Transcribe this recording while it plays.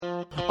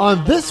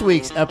On this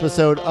week's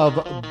episode of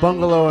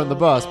Bungalow on the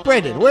Bus,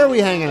 Brandon, where are we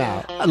hanging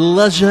out?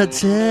 La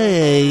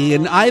Jetée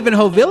in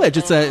Ivanhoe Village.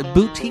 It's a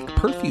boutique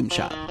perfume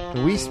shop.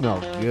 We smell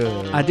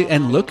good. I do,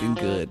 and looking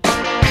good.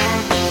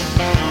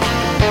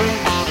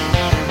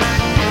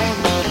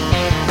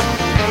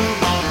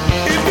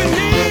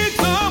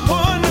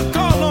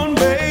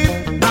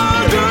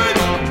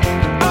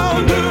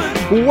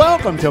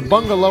 Welcome to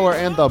Bungalower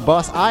and the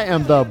Bus. I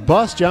am the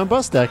bus, John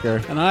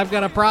Busdecker. And I've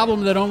got a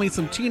problem that only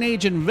some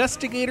teenage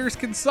investigators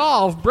can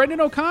solve.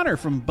 Brendan O'Connor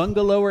from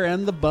Bungalower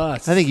and the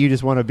Bus. I think you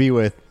just want to be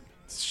with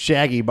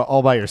Shaggy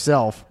all by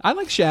yourself. I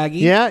like Shaggy.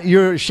 Yeah?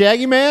 You're a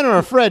Shaggy man or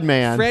a Fred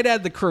man? Fred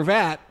had the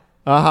cravat.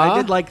 Uh-huh. I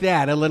did like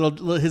that,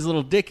 his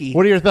little dickie.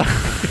 What are your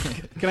thoughts?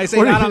 Can I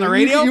say that on the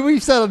radio?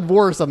 We've said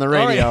worse on the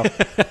radio.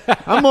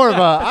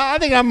 I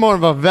think I'm more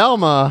of a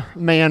Velma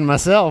man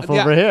myself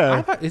over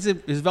here. Is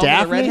Velma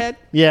Daphne? the redhead?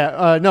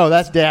 Yeah, no,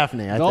 that's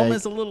Daphne.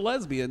 Velma's a little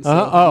lesbian.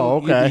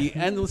 So okay. You'd be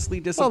endlessly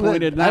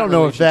disappointed. I don't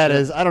know if that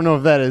is.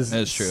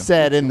 That's true.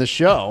 Said in the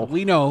show.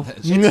 We know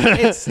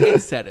it's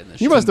said in the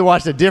show. You must have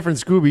watched a different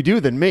Scooby-Doo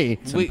than me.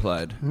 It's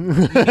implied.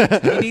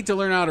 You need to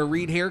learn how to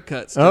read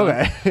haircuts.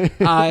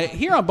 Okay.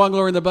 Here on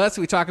Bungalow in the Bus,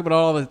 we talk about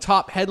all the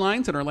top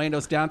headlines in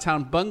Orlando's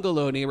downtown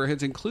bungalow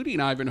neighborhoods, including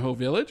Ivanhoe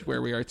Village,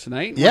 where we are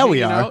tonight. Yeah, we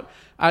hanging are. Out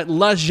at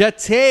La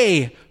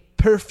Jetée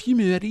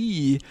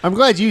Perfumerie. I'm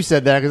glad you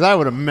said that because I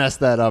would have messed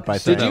that up, I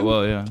think. Said that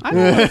well, yeah. I'm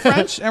learning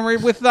French, and we're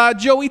with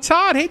Joey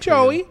Todd. Hey,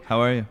 Joey. How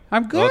are you?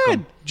 I'm good.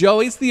 Welcome.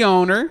 Joey's the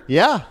owner.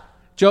 Yeah.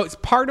 Joey's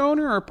part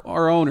owner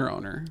or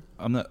owner?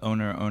 I'm the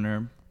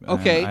owner.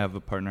 Okay. I have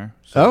a partner.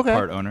 So Okay.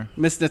 Part owner.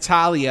 Miss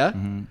Natalia,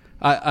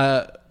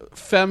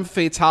 femme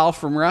fatale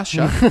from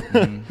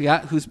Russia,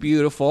 yeah, who's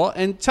beautiful.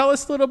 And tell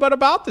us a little bit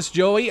about this,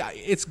 Joey.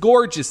 It's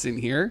gorgeous in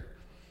here.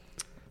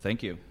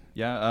 Thank you.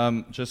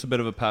 Yeah, just a bit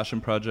of a passion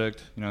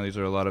project. You know, these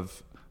are a lot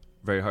of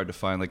very hard to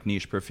find, like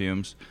niche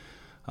perfumes.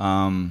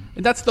 And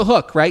that's the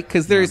hook, right?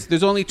 Because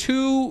there's only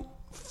two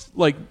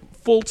like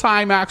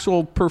full-time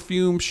actual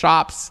perfume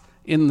shops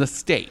in the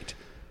state.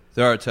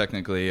 There are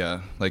technically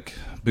like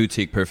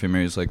boutique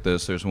perfumeries like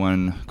this. There's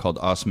one called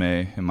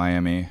Osme in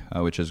Miami,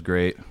 which is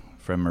great.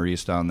 From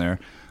Maurice down there,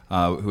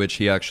 which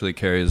he actually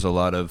carries a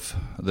lot of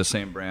the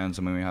same brands.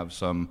 I mean, we have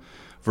some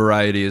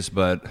varieties,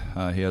 but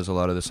he has a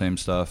lot of the same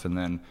stuff. And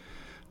then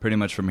pretty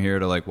much from here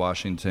to like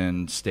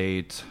Washington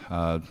State,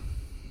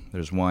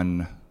 there's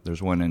one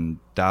in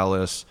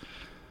Dallas.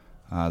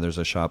 There's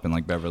a shop in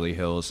like Beverly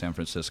Hills, San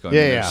Francisco.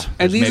 Yeah.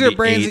 And these are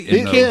brands that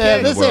you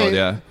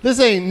can't. This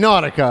ain't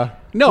Nautica.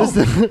 No,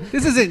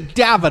 this isn't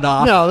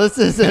Davidoff. No, this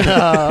isn't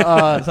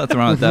There's nothing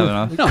wrong with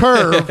that. No.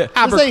 Curve.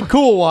 This ain't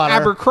Cool Water.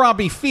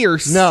 Abercrombie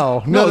Fierce.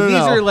 No. These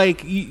are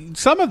like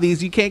some of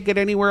these you can't get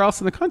anywhere else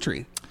in the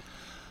country.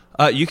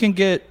 You can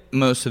get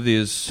most of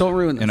these. Don't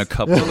ruin this. In a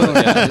couple.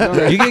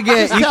 You can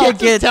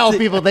get. Tell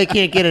people they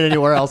can't get it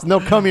anywhere else, and they'll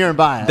come here and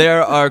buy it.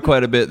 There are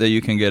quite a bit that you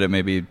can get at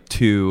maybe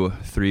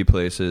 2-3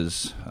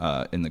 places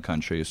in the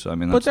country. So I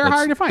mean, but they're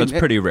hard to find. That's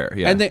pretty rare.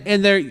 Yeah,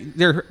 and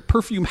they're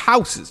perfume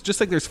houses, just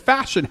like there's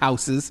fashion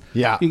houses.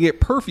 Yeah, you get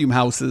perfume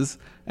houses,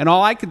 and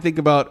all I can think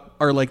about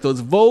are like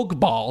those Vogue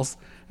balls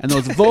and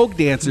those Vogue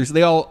dancers.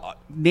 They all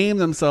name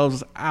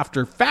themselves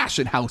after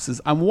fashion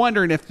houses. I'm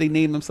wondering if they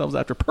name themselves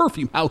after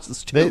perfume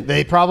houses too.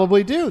 They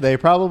probably do.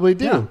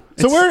 Yeah.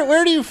 So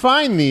where do you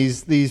find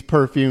these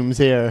perfumes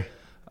here?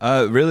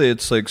 Really,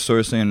 it's like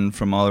sourcing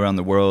from all around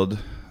the world.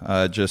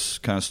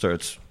 Just kind of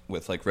starts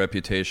with like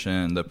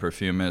reputation, the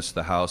perfumist,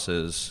 the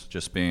houses,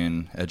 just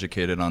being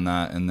educated on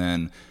that, and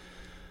then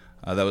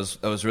that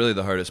was really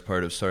the hardest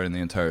part of starting the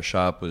entire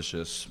shop, was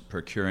just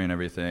procuring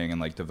everything and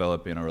like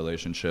developing a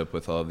relationship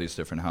with all of these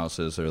different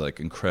houses. They're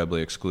like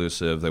incredibly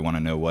exclusive. They want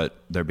to know what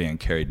they're being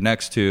carried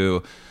next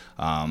to.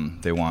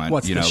 They want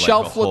what's the like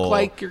shelf look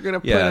like you're gonna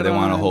put they it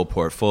want on. a whole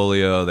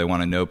portfolio. They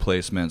want to know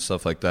placement,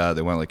 stuff like that.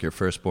 They want like your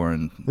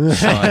firstborn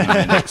son. I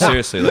mean, like,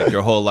 seriously, like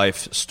your whole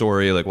life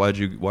story. Like why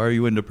are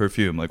you into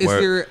perfume? Like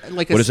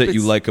what is it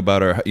you like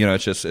about her? You know,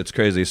 it's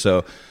crazy.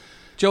 So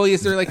Joey,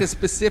 is there like a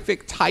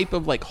specific type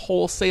of like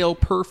wholesale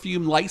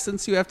perfume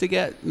license you have to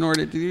get in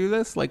order to do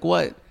this? Like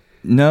what?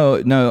 No.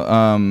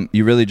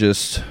 You really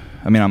just.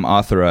 I mean, I'm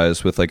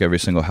authorized with like every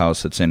single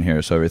house that's in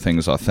here, so everything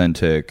is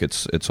authentic.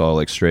 It's all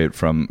like straight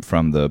from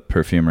the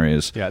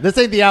perfumeries. Yeah, this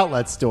ain't the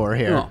outlet store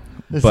here. No.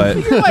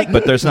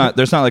 But there's not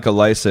like a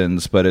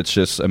license, but it's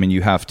just, I mean,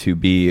 you have to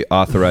be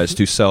authorized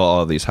to sell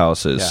all of these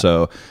houses. Yeah.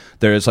 So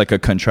there is like a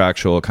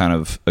contractual kind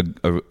of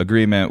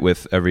agreement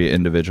with every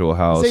individual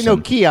house. This ain't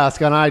no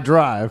kiosk on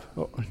iDrive.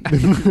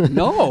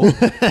 No,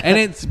 and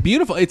it's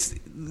beautiful.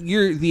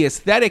 The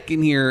aesthetic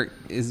in here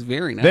is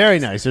very nice. Very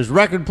nice. There's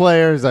record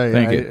players.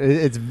 Thank you.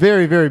 It's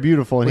very, very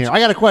beautiful in here. I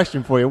got a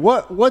question for you.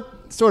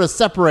 What sort of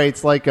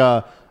separates like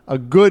a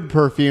good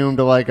perfume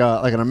to like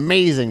an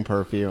amazing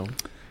perfume?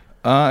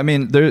 I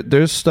mean,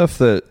 there's stuff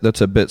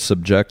that's a bit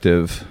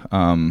subjective,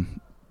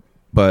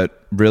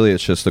 but really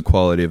it's just the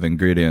quality of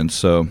ingredients.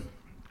 So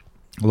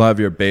a lot of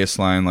your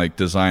baseline like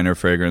designer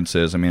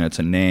fragrances, I mean, it's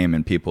a name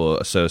and people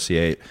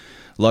associate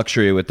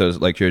luxury with those,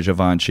 like your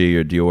Givenchy,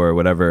 your Dior,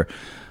 whatever.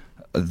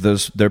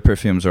 their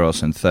perfumes are all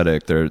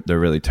synthetic. They're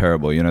really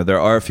terrible. You know, there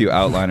are a few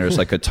outliners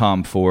like a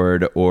Tom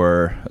Ford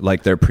or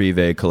like their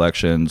Privé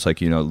collections,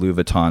 like, you know, Louis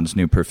Vuitton's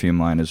new perfume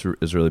line is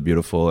really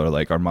beautiful, or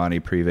like Armani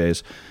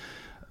Privés.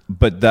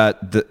 But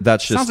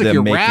that's just Sounds like them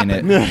you're making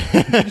rapping.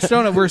 it. Just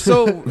don't know. We're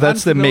so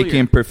That's them unfamiliar.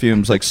 making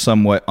perfumes like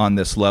somewhat on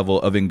this level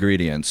of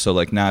ingredients. So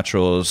like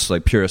naturals,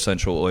 like pure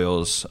essential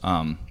oils.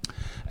 And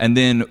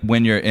then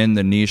when you're in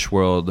the niche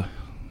world,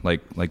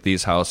 like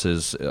these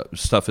houses,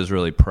 stuff is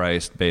really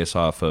priced based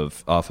off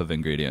of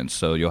ingredients.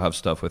 So you'll have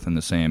stuff within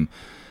the same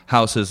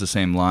houses, the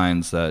same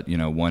lines that, you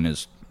know, one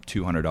is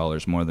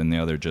 $200 more than the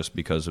other just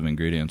because of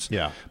ingredients.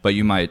 Yeah. But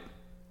you might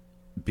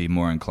be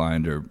more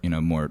inclined, or, you know,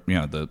 more, you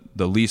know,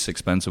 the least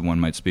expensive one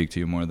might speak to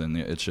you more than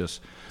it's just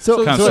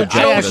So, kind so of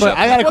subjective.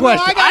 I got a Well,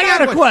 no, question. I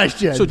got a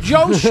question. So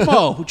Joe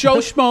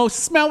Schmo,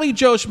 smelly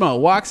Joe Schmo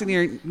walks in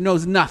here,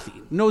 knows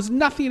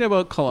nothing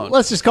about cologne.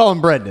 Let's just call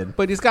him Brendan.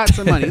 But he's got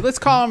some money. Let's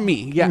call him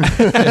me.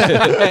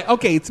 Yeah.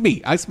 Okay, it's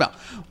me. I smell.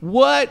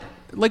 What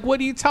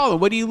do you tell them?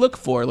 What do you look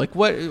for? Like,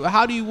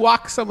 how do you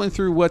walk someone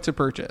through what to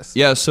purchase?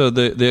 Yeah, so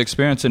the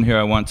experience in here,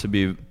 I want to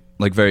be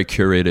like very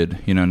curated,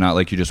 you know, not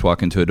like you just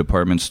walk into a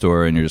department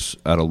store and you're just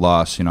at a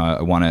loss. You know,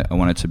 I want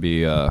it to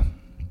be kind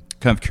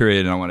of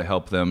curated, and I want to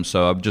help them.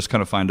 So I'm just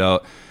kind of find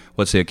out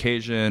what's the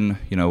occasion,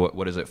 you know,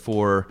 what is it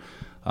for,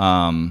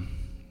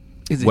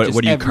 Is it what just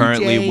are you every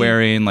currently day?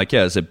 wearing? Like,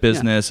 yeah, is it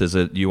business? Is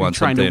it you want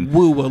Trying something to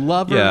woo a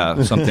lover?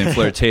 Yeah, something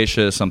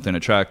flirtatious, something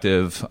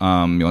attractive. You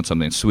want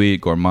something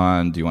sweet,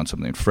 gourmand. Do you want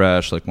something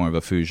fresh, like more of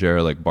a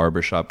fougere, like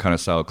barbershop kind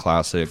of style,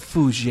 classic?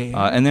 Fougere.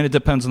 And then it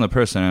depends on the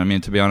person. I mean,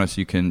 to be honest,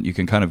 you can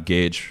kind of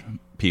gauge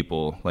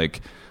people.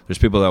 Like, there's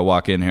people that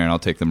walk in here and I'll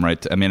take them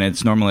right to, I mean,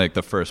 it's normally like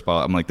the first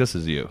bottle. I'm like, this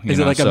is you. Is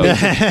know? it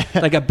like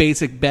like a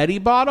basic Betty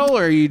bottle,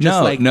 or are you just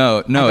No, I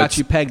got it's-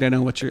 you pegged. I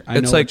know what you're. I know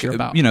it's what like, you're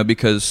about. you know,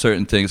 because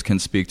certain things can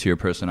speak to your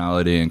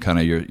personality and kind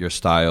of your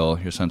style,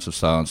 your sense of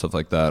style and stuff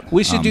like that.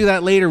 We should do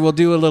that later. We'll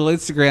do a little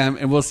Instagram,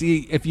 and we'll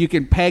see if you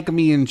can peg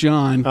me and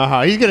John.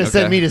 He's gonna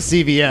send Okay. me to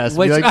CVS. Be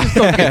Which- like, just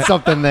go get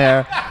something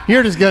there.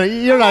 You're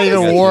not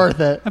even worth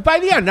it. And by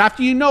the end,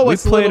 after you know We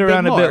what's a played little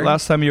around bit a more, bit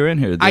last time you were in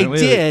here. I Didn't we?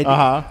 did.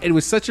 Uh-huh. It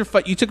was such a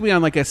fun. You took me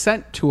on like a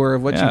scent tour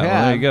of what you Yeah, have.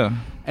 well, there you go.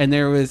 And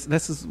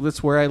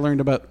that's where I learned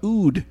about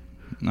oud.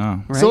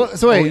 No. Right?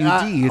 So wait,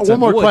 OUD, it's one a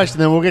more wood. question,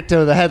 then we'll get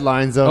to the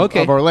headlines of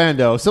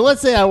Orlando. So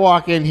let's say I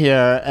walk in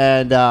here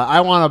and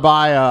I want to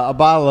buy a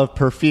bottle of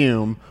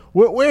perfume.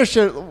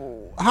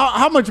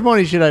 How much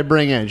money should I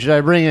bring in? Should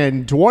I bring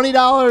in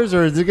 $20,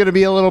 or is it going to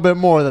be a little bit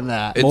more than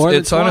that? More than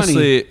It's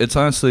 20.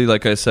 honestly,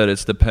 like I said,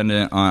 it's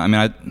dependent on. I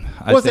mean,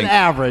 I What's an think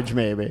average,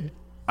 maybe?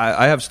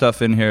 I have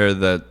stuff in here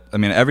that, I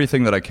mean,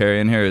 everything that I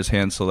carry in here is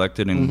hand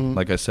selected, and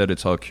like I said,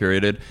 it's all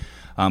curated.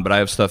 But I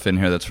have stuff in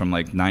here that's from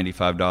like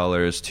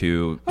 $95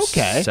 to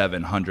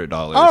 $700.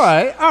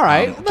 All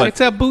right. But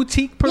It's a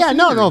boutique perfume. Yeah,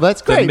 no,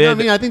 that's great. I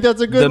mean, I think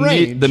that's a good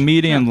range. The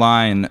median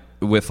line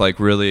with like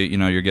really, you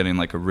know, you're getting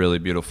like a really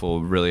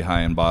beautiful, really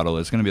high end bottle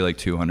is going to be like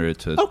 200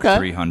 to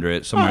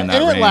 300, somewhere in that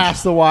and range. it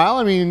lasts a while.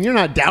 I mean, you're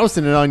not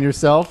dousing it on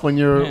yourself when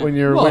you're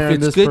Well, wearing if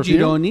it's this good, perfume. you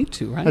don't need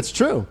to, right? That's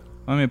true.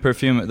 I mean,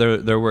 perfume,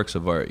 they're works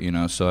of art, you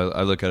know, so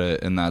I look at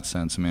it in that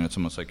sense. I mean, it's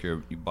almost like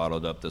you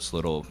bottled up this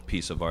little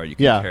piece of art. You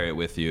can carry it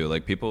with you.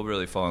 Like, people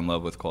really fall in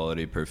love with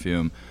quality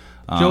perfume.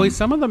 Joey,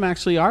 some of them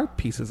actually are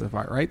pieces of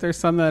art, right? There's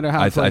some that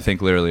have I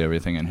think literally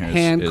everything in here is a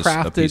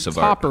handcrafted piece of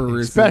art.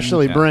 toppers.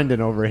 Especially Yeah. Brendan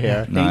over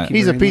here. Thank you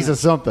He's a very piece much. of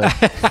something.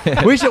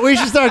 we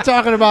should start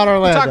talking about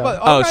Orlando. Talk about,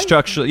 Oh, okay.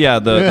 structure. Yeah,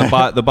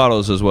 the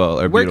bottles as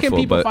well are Where beautiful.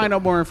 can people but, find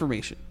out more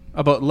information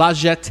about La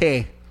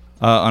Jetée?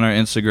 on our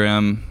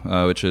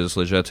Instagram, which is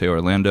Legette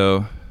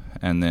Orlando,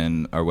 and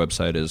then our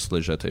website is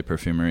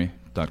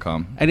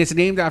lejetteperfumery.com. And it's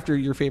named after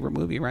your favorite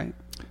movie, right?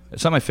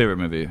 It's not my favorite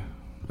movie,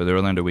 but the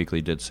Orlando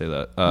Weekly did say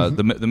that.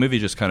 The movie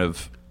just kind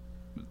of,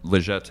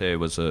 Legette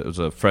was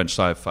a French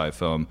sci-fi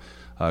film,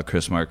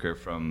 Chris Marker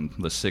from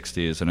the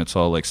 60s, and it's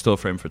all like still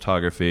frame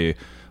photography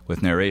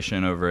with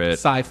narration over it.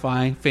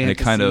 Sci-fi, fantasy. And it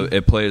kind of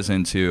it plays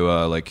into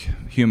like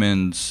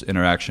humans'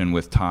 interaction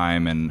with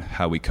time and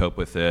how we cope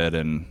with it,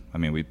 and I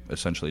mean we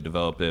essentially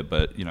develop it,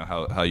 but you know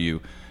how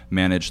you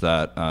manage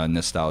that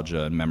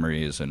nostalgia and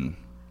memories and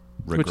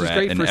regret, Which is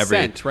great and for every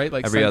scent, right?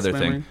 Like every sense other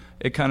memory. thing.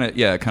 It kind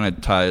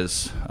of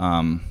ties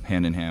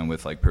hand in hand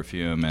with like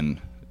perfume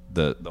and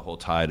the whole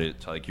tie to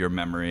like your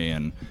memory,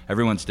 and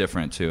everyone's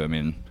different too. I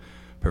mean,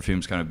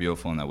 perfume's kind of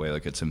beautiful in that way,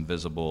 like it's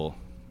invisible.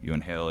 You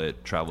inhale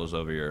it, travels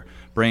over your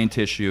brain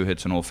tissue,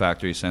 hits an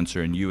olfactory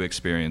sensor, and you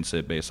experience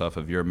it based off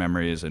of your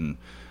memories and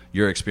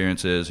your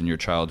experiences and your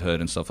childhood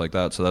and stuff like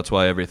that. So that's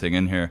why everything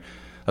in here,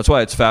 that's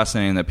why it's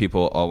fascinating that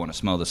people all want to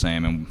smell the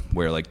same and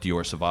wear like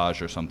Dior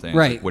Sauvage or something. It's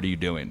Right. like, what are you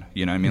doing?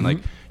 You know what I mean? Like,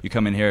 you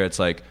come in here, it's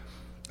like,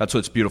 that's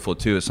what's beautiful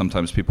too, is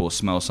sometimes people will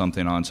smell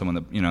something on someone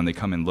that, you know, and they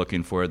come in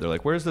looking for it. They're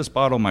like, where's this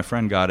bottle? My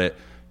friend got it.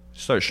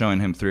 Start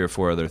showing him 3 or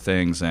 4 other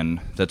things, and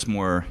that's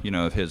more, you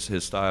know, of his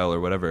style or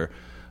whatever.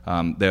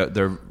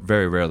 They're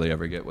very rarely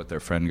ever get what their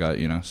friend got,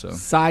 you know. So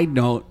Side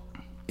note,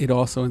 it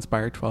also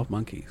inspired 12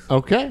 Monkeys.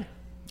 Okay.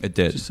 it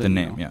did. Just so The you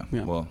name, know. yeah.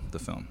 Yeah. Well, the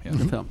film, yeah.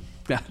 The film.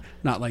 Yeah,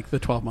 not like the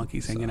 12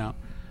 Monkeys hanging out.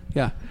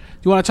 Yeah. Do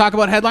you want to talk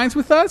about headlines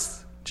with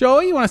us,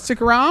 Joey? You want to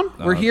stick around?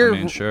 We're here. I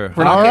mean, sure.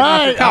 We're not All getting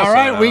off the right, couch. all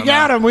right. We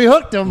got him. We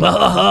hooked him.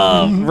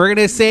 We're going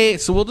to say,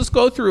 so we'll just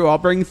go through. I'll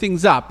bring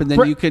things up, and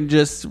then you can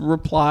just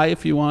reply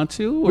if you want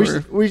to.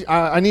 Or,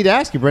 I need to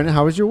ask you, Brendan,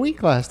 how was your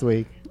week last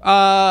week?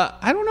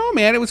 I don't know,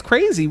 man. It was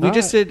crazy.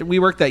 We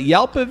worked that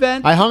Yelp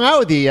event. I hung out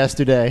with you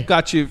yesterday.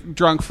 Got you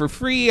drunk for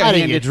free. I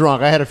didn't get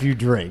drunk. I had a few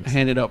drinks.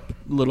 Handed up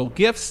little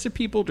gifts to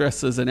people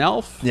dressed as an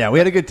elf. Yeah, we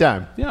had a good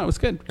time. Yeah, it was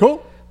good.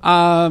 Cool.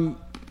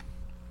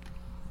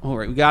 All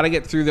right, we got to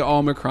get through the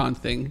Omicron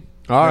thing.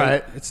 All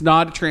right. It's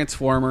not a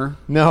transformer.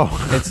 No.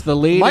 It's the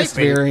latest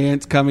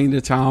variant coming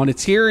to town.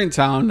 It's here in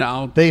town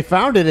now. They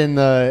found it in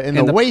the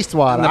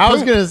wastewater. I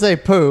was going to say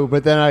poo,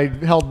 but then I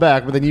held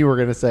back, but then you were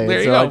going to say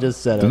it, so I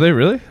just said it. Did they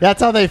really? That's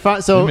how they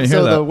find. So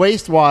the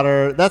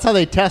wastewater. That's how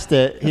they test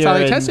it. That's how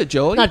they test it,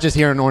 Joey. Not just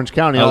here in Orange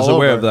County. I was all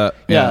aware over. of that.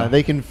 Yeah,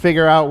 they can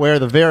figure out where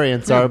the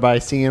variants are by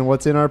seeing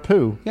what's in our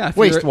poo. Yeah,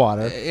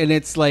 wastewater. And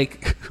it's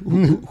like,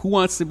 who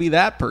wants to be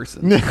that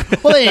person?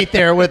 Well, they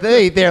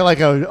ain't there like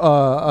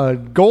a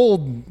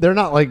gold. They're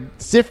not like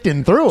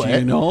sifting through it.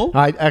 You know?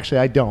 I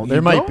don't.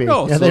 There might be.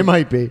 Know, yeah, so they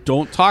might be.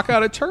 Don't talk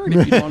out of turn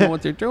if you don't know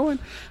what they're doing.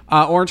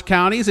 Orange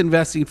County is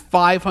investing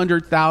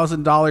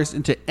 $500,000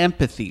 into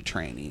empathy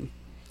training.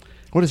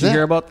 What is Did that? you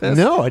hear about this?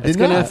 No, I did not. It's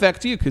going to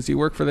affect you because you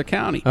work for the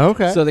county.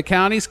 Okay. So the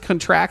county's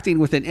contracting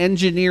with an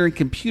engineer and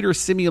computer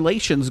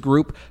simulations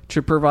group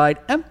to provide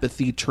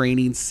empathy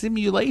training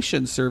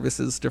simulation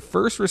services to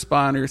first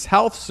responders,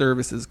 health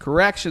services,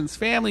 corrections,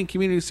 family and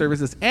community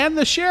services, and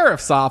the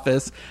sheriff's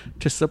office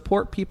to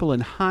support people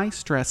in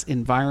high-stress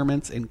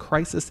environments and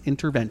crisis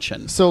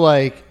intervention. So,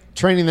 like,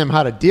 training them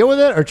how to deal with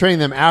it or training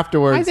them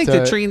afterwards? I think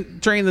to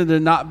train them to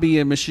not be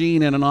a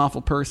machine and an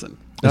awful person.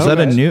 Is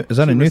that a new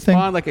thing?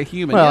 Respond like a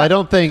human. Well, Yeah. I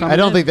don't think that I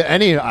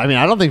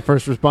don't think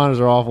first responders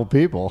are awful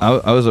people.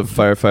 I was a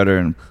firefighter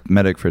and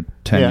medic for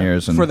 10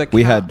 years, and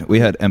we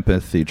had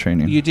empathy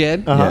training. You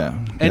did? Uh-huh.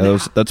 Yeah,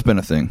 that's been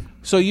a thing.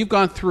 So you've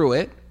gone through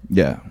it.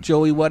 Yeah.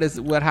 Joey, what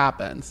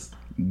happens?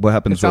 What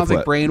happens? It sounds with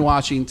like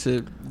brainwashing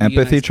to be a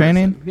empathy nice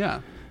training. person.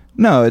 Yeah.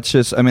 No, it's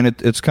just. I mean,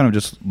 it's kind of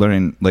just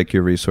learning like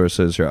your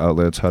resources, your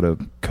outlets, how to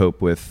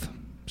cope with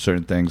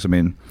certain things. I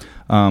mean,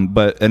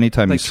 but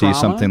anytime Like you see trauma?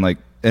 something like.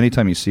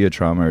 Anytime you see a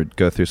trauma or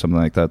go through something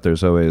like that,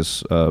 there's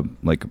always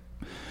like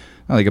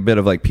a bit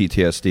of like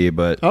PTSD.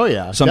 But oh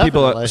yeah, some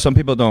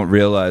people don't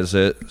realize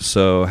it.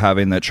 So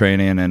having that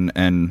training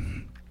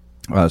and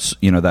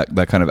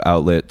that kind of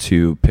outlet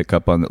to pick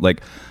up on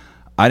like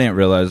I didn't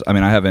realize. I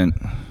mean, I haven't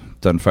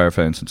done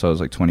firefighting since I was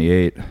like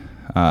 28.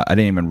 I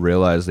didn't even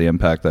realize the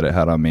impact that it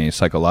had on me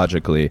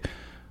psychologically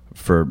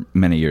for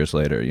many years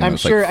later. I'm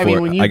sure. I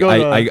mean, when you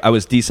I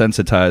was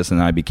desensitized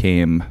and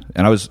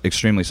I was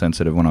extremely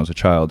sensitive when I was a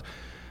child.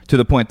 To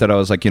the point that I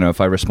was like,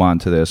 if I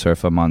respond to this or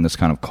if I'm on this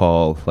kind of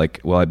call, like,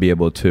 will I be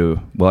able to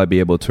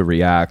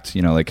react?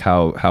 Like,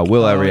 how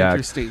will I react?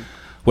 Interesting.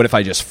 What if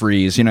I just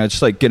freeze? It's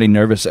just like getting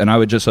nervous, and I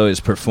would just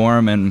always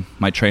perform, and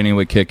my training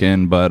would kick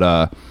in.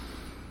 But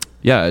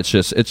yeah, it's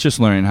just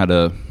learning how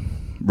to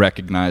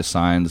recognize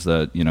signs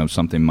that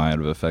something might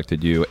have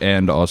affected you,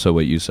 and also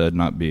what you said,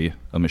 not be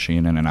a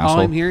machine and an asshole. All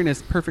I'm hearing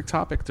is perfect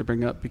topic to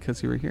bring up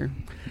because you were here.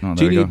 Oh,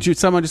 do you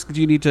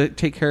need to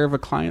take care of a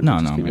client? No,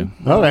 man.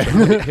 All right.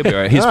 He'll be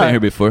all right. He's been here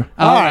before.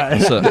 All right.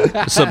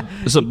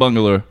 It's a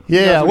bungalow.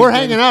 Yeah, we're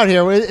hanging out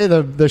here.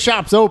 The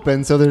shop's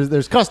open, so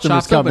there's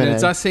customers Shop's coming open. in.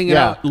 It's us hanging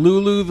out.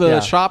 Lulu, the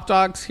shop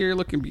dog's here,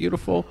 looking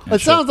beautiful. It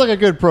sounds like a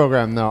good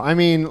program, though. I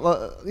mean,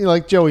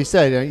 like Joey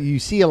said, you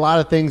see a lot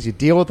of things, you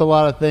deal with a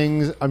lot of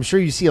things. I'm sure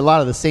you see a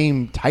lot of the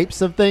same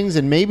types of things,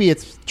 and maybe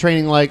it's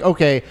training like,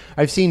 okay,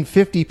 I've seen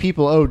 50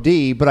 people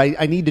OD, but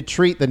I need to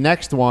treat the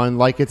next one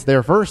like it's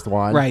their first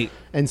one. Right.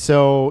 And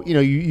so,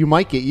 you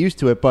might get used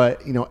to it,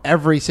 but,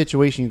 every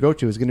situation you go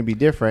to is going to be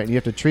different, and you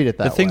have to treat it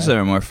that way. The things that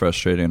are more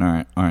frustrating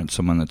aren't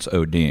someone that's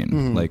ODing.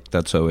 Mm-hmm. Like,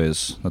 that's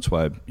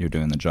why you're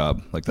doing the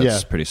job. Like,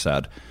 that's pretty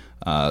sad.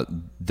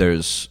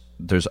 There's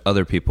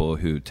other people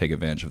who take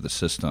advantage of the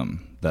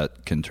system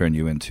that can turn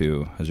you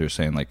into, as you're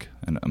saying, like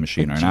a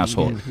machine or an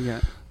asshole. Yeah.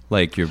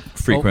 Like your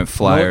frequent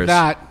flyers.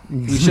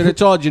 We should have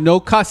told you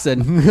no cussing.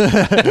 Is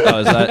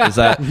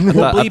that?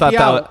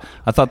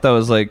 I thought that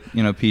was like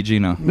PG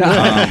now.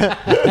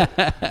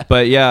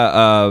 But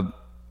yeah,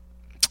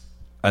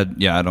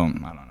 I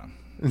don't know.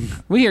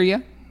 We hear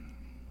you.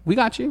 We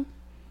got you.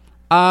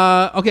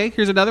 Okay,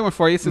 here's another one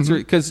for you, since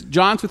because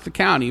John's with the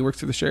county, he works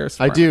for the sheriff's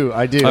department.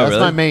 I do. Oh, That's really?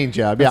 my main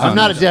job. Yeah, I'm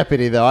not a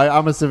deputy though.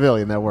 I'm a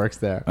civilian that works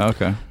there.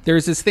 Okay.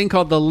 There's this thing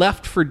called the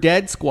Left for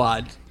Dead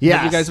Squad.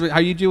 Yes.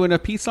 Are you doing a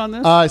piece on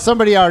this?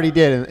 Somebody already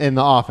did in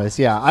the office.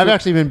 Yeah, I've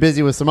actually been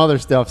busy with some other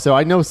stuff, so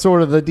I know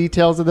sort of the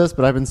details of this,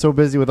 but I've been so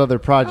busy with other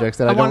projects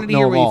that I don't know wanted to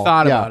hear what all. you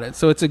thought about it.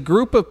 So it's a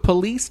group of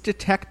police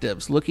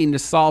detectives looking to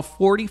solve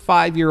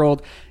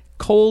 45-year-old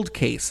cold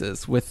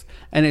cases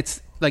and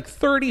it's like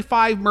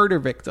 35 murder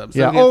victims.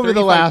 Yeah, So over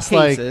the last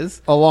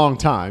cases, a long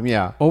time.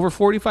 Yeah, over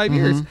 45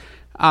 years.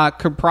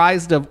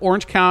 comprised of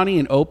Orange County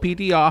and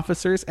OPD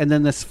officers, and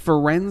then this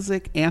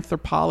forensic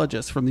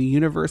anthropologist from the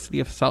University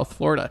of South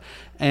Florida.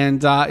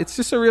 And it's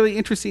just a really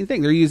interesting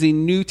thing. They're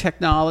using new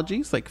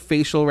technologies like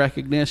facial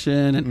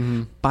recognition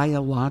and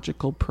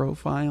biological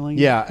profiling.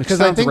 Yeah, because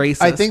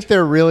I think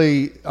they're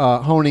really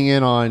honing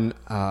in on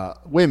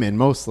women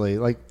mostly,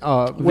 like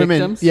women.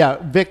 Victims? Yeah,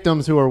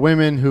 victims who are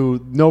women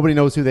who nobody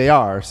knows who they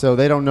are, so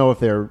they don't know if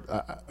they're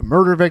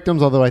murder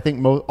victims. Although I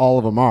think all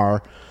of them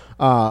are.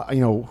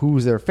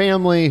 Who's their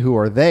family? Who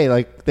are they?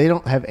 Like, they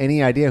don't have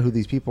any idea who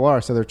these people are.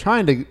 So they're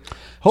trying to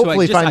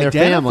hopefully find their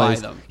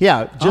families. Them.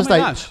 Yeah, just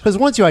because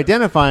once you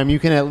identify them, you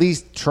can at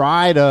least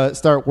try to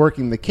start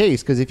working the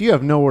case. Because if you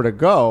have nowhere to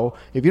go,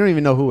 if you don't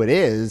even know who it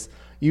is,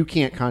 you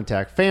can't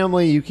contact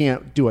family. You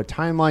can't do a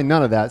timeline.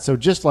 None of that. So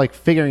just like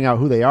figuring out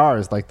who they are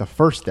is like the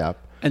first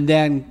step. And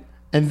then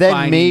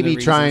maybe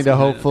trying to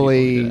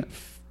hopefully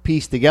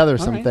piece together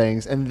some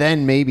things and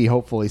then maybe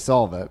hopefully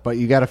solve it. But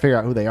you got to figure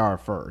out who they are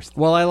first.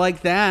 Well, I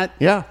like that.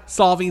 Yeah.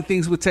 Solving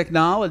things with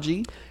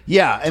technology.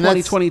 Yeah. And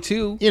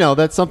 2022.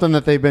 That's something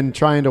that they've been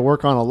trying to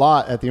work on a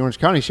lot at the Orange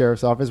County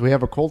Sheriff's Office. We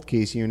have a cold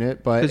case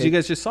unit, but because you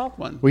guys just solved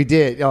one. We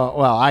did. Well,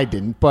 I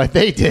didn't, but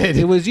they did.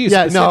 It was you.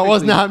 Yeah. No, it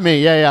was not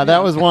me. Yeah.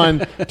 That was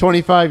one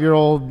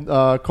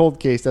 25-year-old cold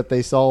case that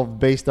they solved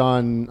based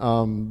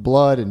on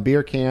blood and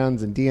beer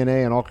cans and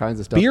DNA and all kinds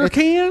of stuff. Beer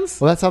cans?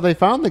 Well, that's how they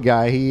found the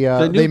guy.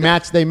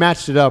 They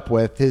matched it up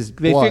with his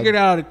blood. They figured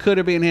out it could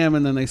have been him,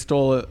 and then they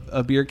stole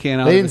a beer can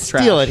out of his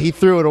trash. They didn't steal it. He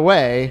threw it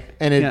away,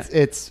 and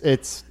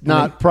it's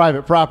not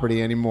private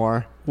property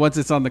anymore. Once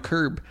it's on the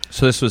curb.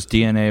 So this was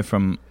DNA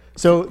from...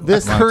 So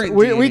this current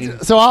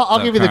DNA. So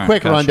I'll give you the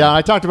quick rundown.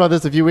 I talked about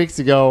this a few weeks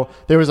ago.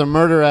 There was a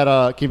murder at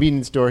a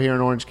convenience store here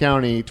in Orange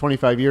County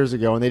 25 years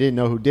ago, and they didn't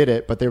know who did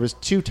it, but there was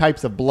two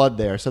types of blood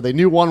there. So they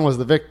knew one was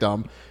the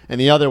victim, and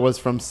the other was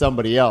from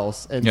somebody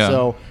else. And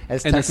so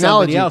as technology,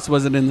 somebody else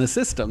wasn't in the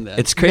system then.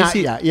 It's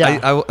crazy.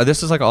 Yeah.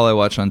 This is like all I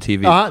watch on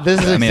TV.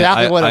 This is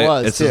exactly what it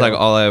was. It's just like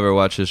all I ever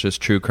watch is just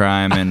true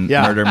crime and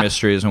murder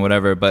mysteries and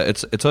whatever.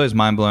 But it's always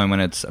mind blowing when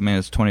it's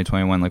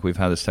 2021. Like, we've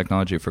had this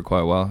technology for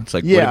quite a while. It's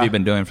like, what have you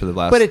been doing for the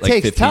last? But it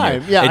takes 15 time.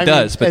 years? Yeah, it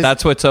does. But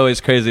that's what's always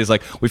crazy is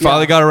like we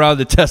finally got around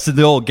to testing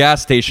the old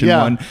gas station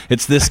one.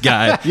 It's this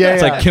guy.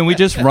 It's like, can we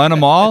just run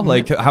them all?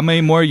 Like, how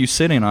many more are you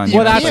sitting on?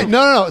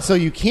 No. So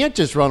you can't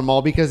just run them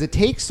all because it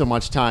takes so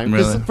much time.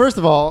 Really? First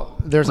of all,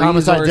 there's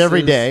homicides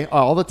every day,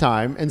 all the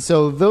time, and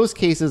so those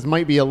cases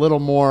might be a little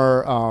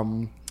more.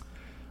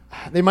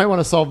 They might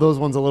want to solve those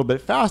ones a little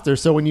bit faster.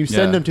 So when you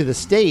send them to the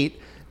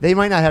state, they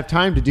might not have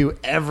time to do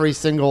every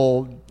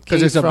single case.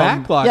 Because there's a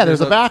backlog. Yeah, there's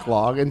a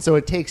backlog, and so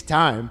it takes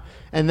time.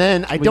 And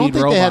then I don't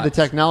think they had the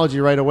technology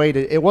right away.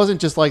 It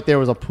wasn't just like there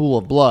was a pool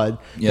of blood.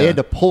 They had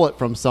to pull it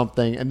from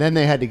something, and then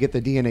they had to get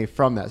the DNA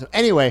from that. So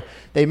anyway,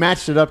 they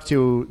matched it up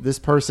to this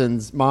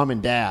person's mom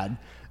and dad.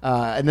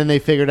 And then they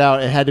figured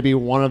out it had to be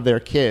one of their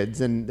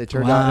kids, and it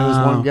turned out it was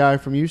one guy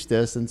from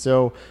Eustis. And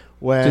so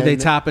when did they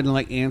tap into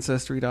like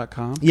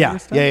Ancestry.com? Yeah.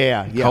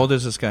 How old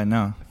is this guy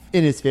now?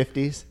 In his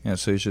 50s. Yeah,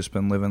 so he's just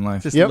been living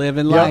life.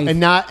 Living life,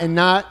 and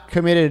not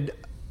committed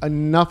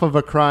enough of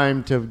a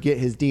crime to get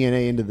his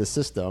DNA into the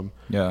system.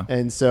 Yeah.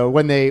 And so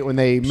when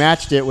they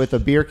matched it with a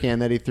beer can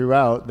that he threw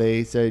out,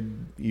 they said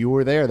you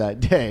were there that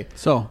day.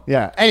 So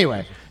yeah.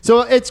 Anyway,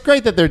 so it's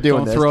great that they're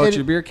doing this. Don't throw out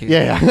your beer can.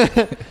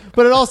 Yeah.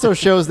 But it also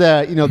shows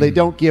that they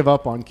don't give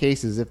up on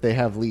cases if they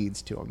have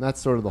leads to them. That's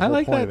sort of the whole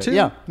point of it. Too.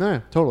 Yeah.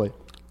 No, totally.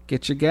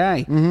 Get your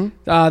guy.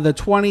 Mm-hmm. The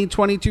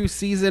 2022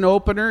 season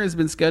opener has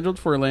been scheduled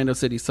for Orlando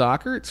City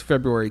Soccer. It's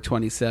February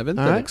 27th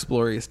at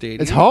Exploria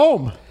Stadium. It's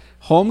home.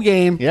 Home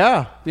game.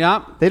 Yeah.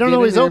 Yeah. They don't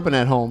always open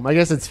at home. I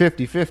guess it's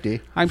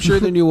 50-50. I'm sure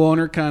the new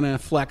owner kind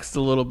of flexed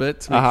a little bit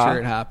to make sure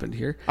it happened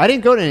here. I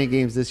didn't go to any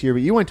games this year,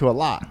 but you went to a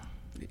lot.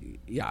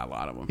 Yeah, a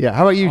lot of them. Yeah.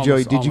 How about you,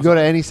 Joey? Did you go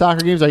to any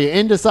soccer games? Are you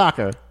into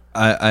soccer?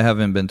 I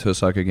haven't been to a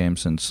soccer game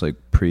since like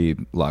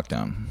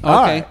pre-lockdown.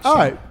 Okay. All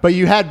right. But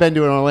you had been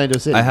to an Orlando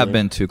City I have game.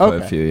 been to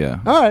quite a few,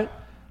 yeah. All right.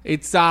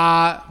 It's, we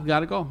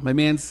got to go. My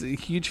man's a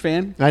huge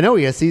fan. I know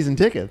he has season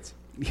tickets.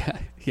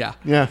 Yeah.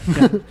 Do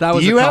That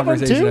was you a have them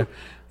conversation. too?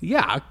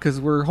 Yeah,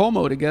 because we're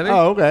homo together.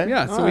 Oh, okay.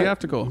 Yeah, so we have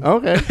to go.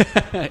 Okay.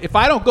 If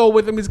I don't go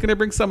with him, he's going to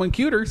bring someone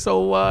cuter,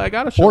 so I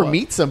got to show up. Or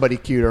meet somebody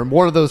cuter.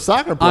 One of those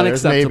soccer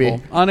players,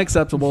 maybe.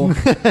 Unacceptable.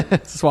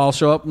 That's why I'll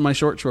show up in my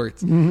short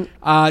shorts. Did you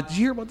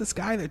hear about this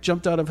guy that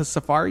jumped out of a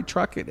safari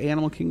truck at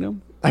Animal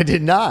Kingdom? I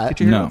did not. Did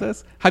you hear about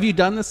this? Have you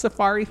done the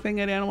safari thing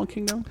at Animal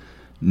Kingdom?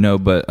 No,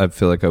 but I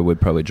feel like I would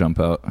probably jump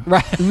out.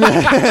 Right. Just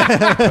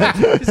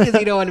because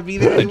you don't want to be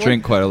there I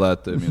drink quite a lot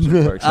at the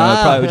amusement park, so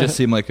that probably would just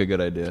seem like a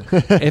good idea.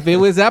 If it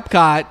was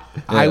Epcot,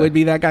 I would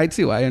be that guy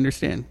too. I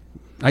understand.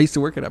 I used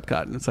to work at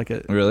Epcot, and it's like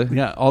Really?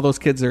 Yeah, all those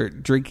kids are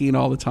drinking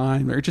all the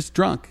time. They're just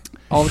drunk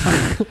all the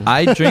time.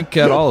 I drink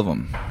at all of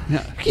them.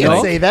 Yeah. You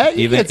can't say that.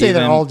 You can't say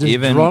they're all just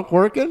drunk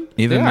working.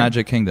 Even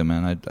Magic Kingdom,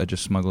 man. I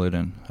just smuggle it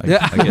in. I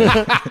get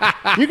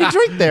it. You can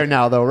drink there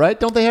now, though, right?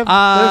 Don't they have?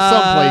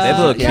 There's some places. They have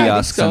little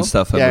kiosks and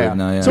stuff. I believe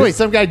now. Yeah. So wait,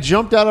 some guy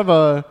jumped out of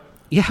a.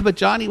 Yeah, but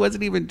Johnny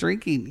wasn't even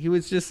drinking.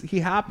 He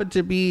happened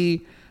to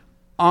be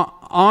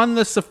on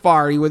the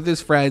safari with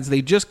his friends.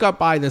 They just got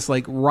by this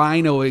like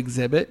rhino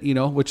exhibit,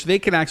 which they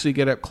can actually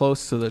get up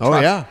close to the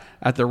truck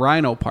at the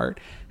rhino part.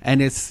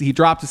 And he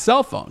dropped his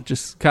cell phone,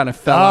 just kind of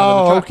fell out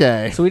of the truck.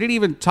 Okay. So he didn't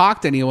even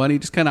talk to anyone. He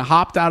just kind of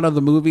hopped out of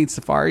the moving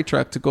safari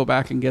truck to go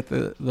back and get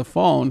the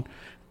phone.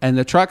 And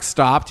the truck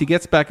stopped. He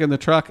gets back in the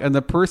truck, and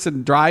the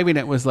person driving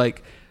it was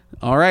like,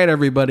 all right,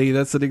 everybody,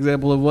 that's an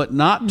example of what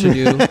not to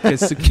do,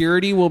 because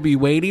security will be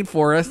waiting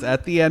for us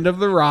at the end of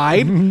the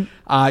ride.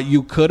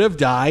 You could have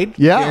died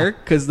there,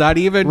 because not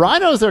even...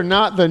 Rhinos are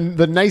not the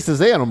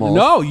nicest animals.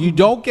 No, you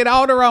don't get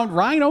out around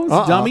rhinos,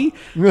 dummy.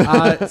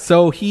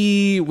 So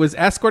he was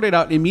escorted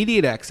out,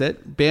 immediate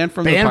exit, banned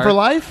from the park. Banned for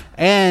life?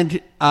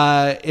 And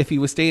if he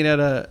was staying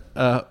at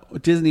a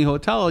Disney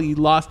hotel, he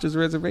lost his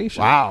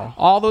reservation. Wow.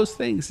 All those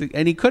things.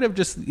 And he could have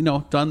just,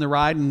 done the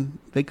ride, and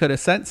they could have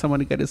sent someone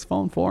to get his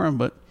phone for him,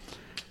 but...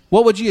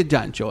 What would you have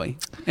done, Joey,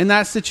 in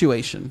that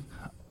situation?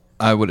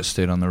 I would have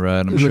stayed on the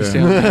ride, I'm sure.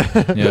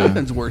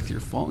 Nothing's worth your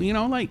phone,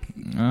 I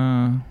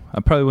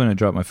probably wouldn't have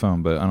dropped my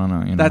phone, but I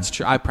don't know. That's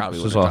true. I probably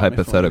would have. This is all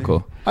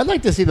hypothetical. I'd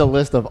like to see the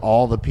list of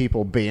all the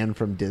people banned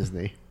from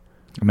Disney.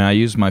 I mean, I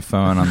use my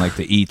phone on like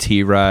the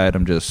ET ride.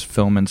 I'm just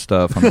filming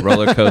stuff on the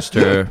roller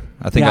coaster.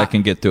 I think I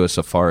can get through a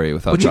safari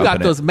without dropping it. But you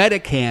got those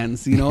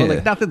Medicans,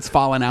 like nothing's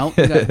falling out.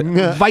 You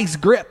got Vice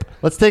grip.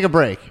 Let's take a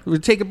break. We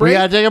take a break? We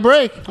got to take a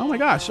break. Oh my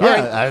gosh. All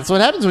right. That's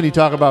what happens when you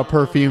talk about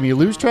perfume. You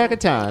lose track of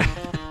time.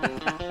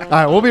 All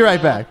right, we'll be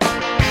right back.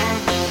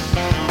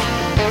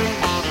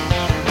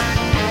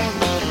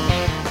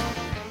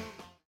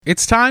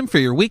 It's time for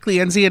your weekly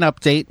Enzian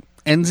update.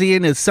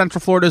 Enzian is Central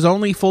Florida's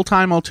only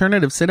full-time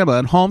alternative cinema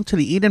and home to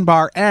the Eden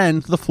Bar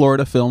and the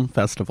Florida Film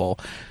Festival.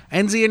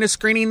 Enzian is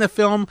screening the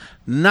film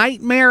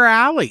Nightmare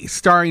Alley,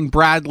 starring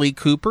Bradley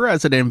Cooper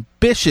as an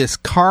ambitious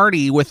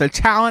carny with a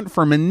talent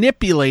for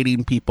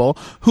manipulating people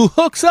who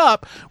hooks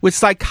up with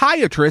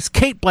psychiatrist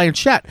Cate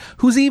Blanchett,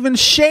 who's even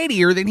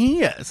shadier than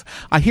he is.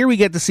 I hear we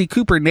get to see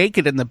Cooper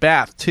naked in the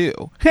bath,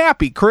 too.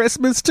 Happy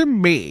Christmas to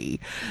me.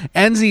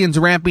 Enzian's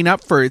ramping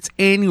up for its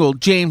annual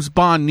James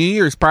Bond New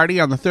Year's party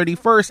on the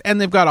 31st,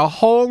 and they've got a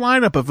whole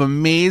lineup of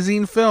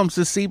amazing films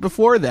to see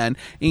before then,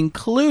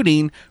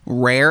 including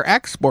Rare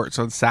Exports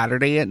on Saturday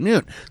at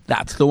noon.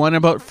 That's the one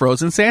about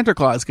frozen Santa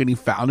Claus getting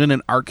found in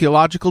an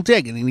archaeological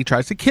dig, and then he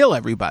tries to kill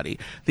everybody.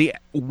 The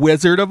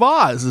Wizard of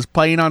Oz is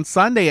playing on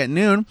Sunday at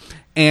noon.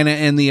 Anna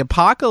and the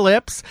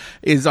Apocalypse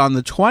is on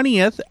the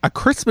 20th, A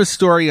Christmas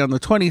Story on the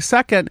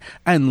 22nd,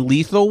 and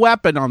Lethal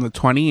Weapon on the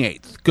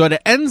 28th. Go to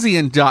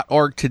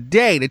enzian.org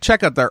today to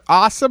check out their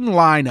awesome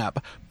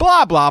lineup.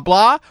 Blah, blah,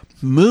 blah.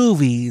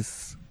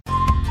 Movies.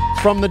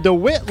 From the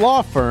DeWitt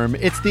Law Firm,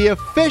 it's the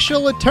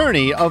official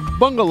attorney of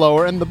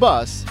Bungalower and the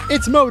Bus.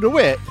 It's Mo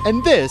DeWitt,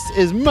 and this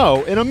is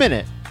Mo in a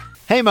Minute.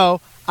 Hey Mo,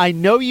 I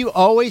know you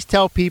always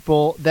tell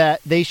people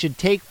that they should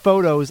take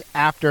photos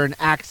after an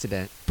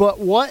accident, but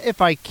what if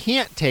I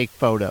can't take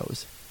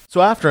photos? So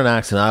after an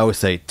accident, I always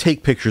say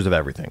take pictures of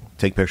everything.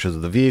 Take pictures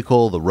of the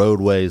vehicle, the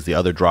roadways, the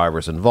other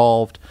drivers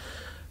involved,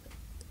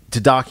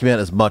 to document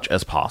as much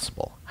as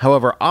possible.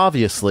 However,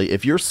 obviously,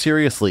 if you're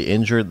seriously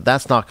injured,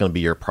 that's not going to be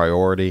your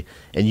priority,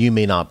 and you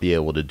may not be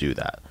able to do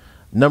that.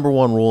 Number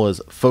one rule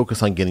is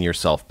focus on getting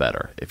yourself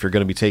better. If you're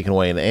going to be taken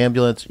away in an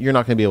ambulance, you're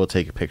not going to be able to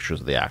take pictures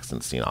of the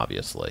accident scene,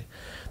 obviously.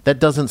 That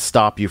doesn't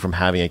stop you from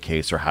having a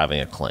case or having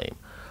a claim.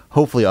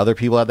 Hopefully other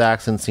people at the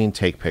accident scene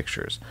take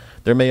pictures.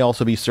 There may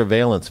also be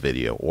surveillance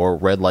video or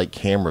red light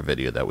camera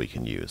video that we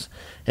can use.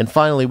 And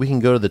finally, we can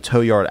go to the tow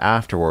yard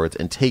afterwards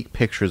and take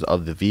pictures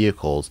of the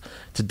vehicles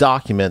to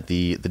document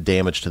the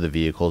damage to the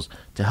vehicles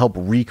to help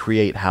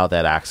recreate how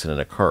that accident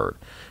occurred.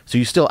 So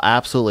you still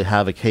absolutely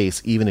have a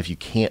case even if you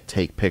can't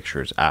take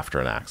pictures after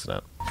an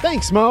accident.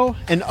 Thanks, Mo.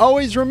 And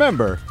always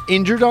remember,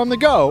 injured on the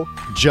go,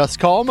 just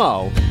call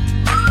Mo.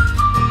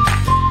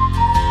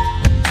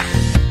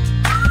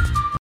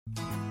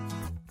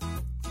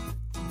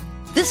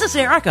 This is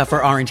Erica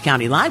for Orange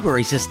County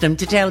Library System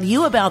to tell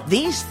you about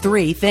these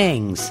 3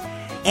 things.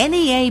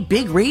 NEA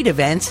Big Read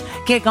events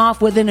kick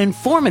off with an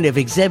informative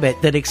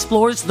exhibit that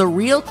explores the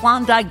real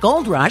Klondike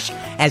Gold Rush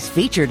as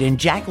featured in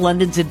Jack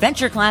London's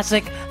adventure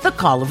classic, The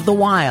Call of the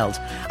Wild,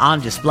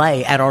 on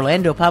display at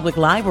Orlando Public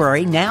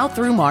Library now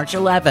through March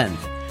 11th.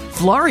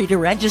 Florrie to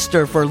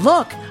register for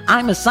Look,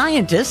 I'm a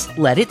Scientist,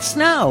 Let It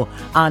Snow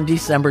on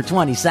December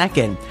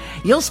 22nd.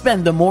 You'll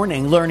spend the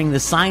morning learning the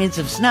science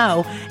of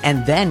snow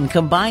and then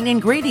combine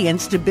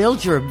ingredients to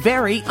build your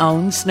very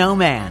own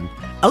snowman.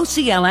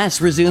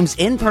 OCLS resumes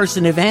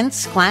in-person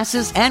events,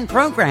 classes, and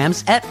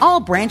programs at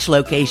all branch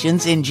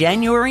locations in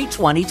January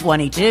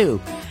 2022.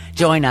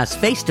 Join us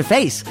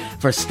face-to-face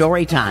for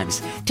story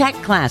times, tech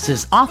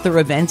classes, author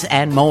events,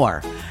 and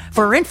more.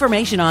 For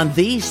information on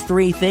these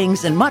 3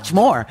 things and much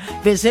more,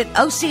 visit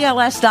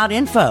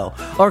ocls.info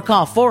or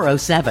call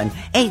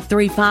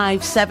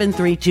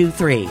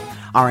 407-835-7323.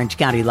 Orange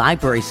County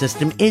Library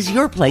System is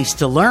your place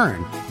to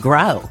learn,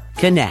 grow,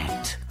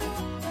 connect.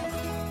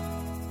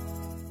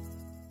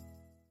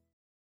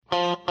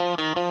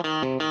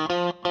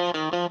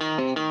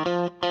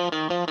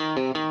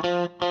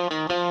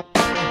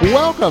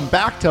 Welcome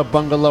back to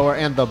Bungalower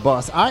and the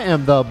Bus. I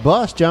am the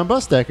Bus, John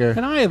Busdecker.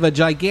 And I have a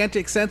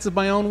gigantic sense of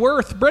my own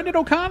worth. Brendan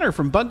O'Connor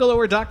from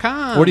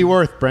Bungalower.com. What are you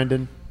worth,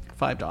 Brendan?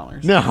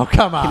 $5. No,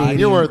 come on. Canadian.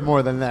 You're worth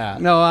more than that.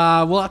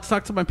 No, we'll have to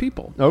talk to my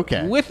people.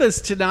 Okay. With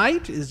us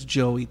tonight is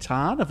Joey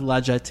Todd of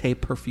La Jetée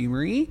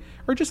Perfumery,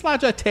 or just La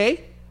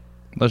Jetée.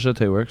 La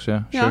Jetée works,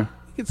 yeah, Yeah, sure.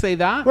 you could say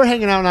that. We're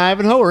hanging out in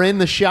Ivanhoe. We're in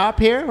the shop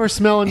here. We're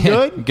smelling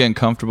good. Getting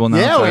comfortable now.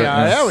 Yeah, so- we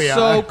are. Yeah, we are.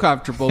 So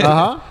comfortable.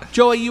 Uh-huh.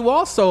 Joey, you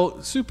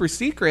also, super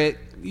secret,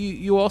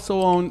 you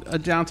also own a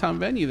downtown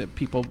venue that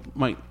people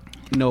might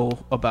know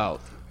about.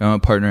 I'm a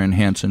partner in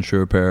Hanson Shoe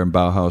Repair and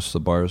Bauhaus,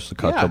 the bars, the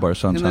cocktail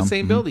bars downtown. in the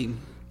same building.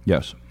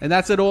 Yes. And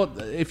that's it.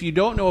 If you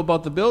don't know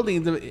about the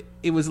building,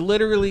 it was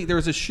literally, there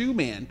was a shoe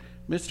man,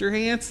 Mr.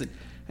 Hanson,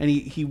 and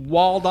he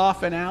walled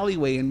off an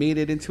alleyway and made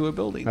it into a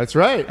building. That's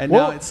right. And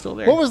now it's still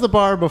there. What was the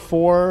bar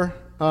before?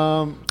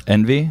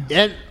 Envy?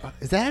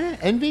 Is that it?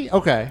 Envy?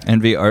 Okay.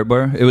 Envy Art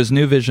Bar. It was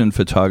New Vision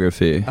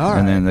Photography, All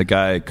and then right. the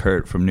guy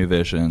Kurt from New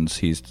Visions.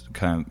 He's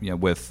kind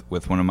of with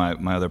one of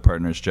my other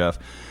partners, Jeff.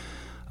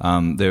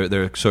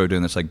 They're sort of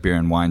doing this like beer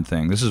and wine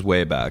thing. This is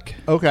way back.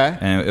 Okay.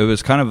 And it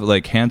was kind of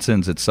like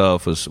Hanson's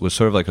itself was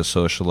sort of like a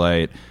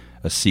socialite,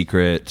 a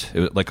secret,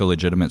 it was like a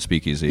legitimate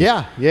speakeasy.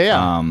 Yeah.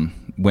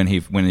 When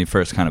he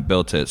first kind of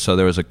built it, so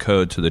there was a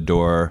code to the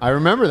door. I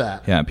remember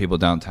that. Yeah, people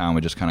downtown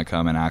would just kind of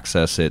come and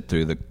access it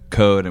through the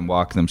code and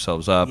walk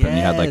themselves up. And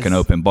you had like an Yes.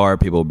 open bar,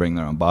 people would bring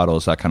their own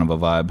bottles, that kind of a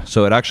vibe.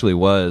 So it actually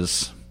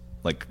was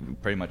like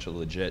pretty much a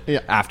legit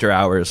after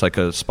hours, like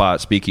a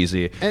spot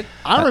speakeasy. And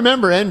I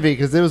remember Envy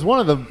because it was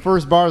one of the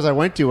first bars I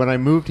went to when I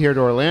moved here to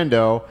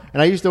Orlando.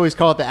 And I used to always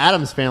call it the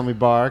Addams Family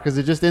Bar because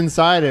it just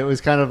inside it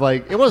was kind of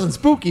like, it wasn't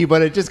spooky,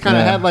 but it just kind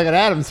of had like an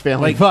Addams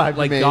Family vibe.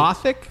 Like to me.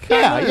 Gothic?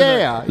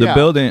 Yeah.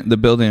 The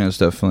building is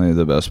definitely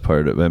the best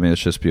part of it. I mean,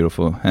 it's just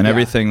beautiful. And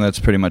everything that's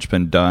pretty much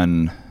been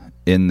done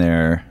in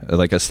there,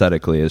 like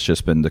aesthetically, has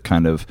just been to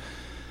kind of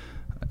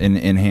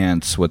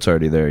enhance what's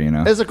already there, you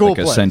know? It's a cool like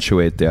place.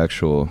 accentuate the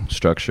actual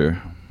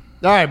structure.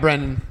 All right,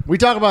 Brendan. We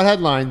talk about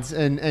headlines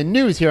and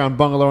news here on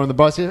Bungalower and the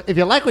Bus. If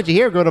you like what you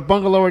hear, go to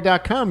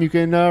bungalower.com. You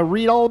can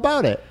read all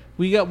about it.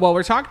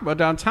 We're talking about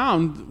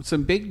downtown.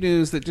 Some big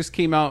news that just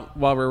came out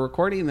while we're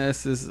recording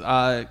this is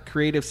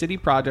Creative City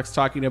Projects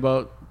talking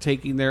about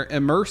taking their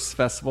Immerse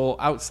Festival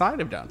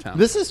outside of downtown.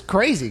 This is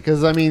crazy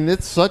because, I mean,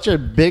 it's such a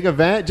big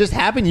event. It just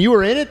happened. You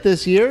were in it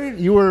this year.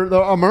 You were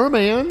a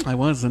merman. I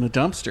was in a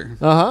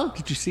dumpster. Uh-huh.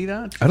 Did you see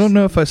that? I don't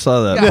know if I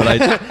saw that, but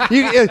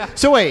I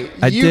So wait,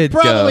 I you did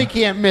probably go.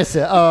 can't miss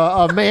it.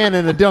 A man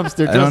in a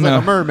dumpster I just don't like know.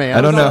 a merman. I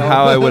don't know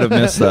how I would have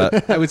missed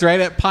that. I was right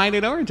at Pine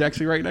and Orange,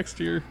 actually right next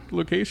to your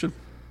location.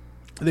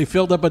 They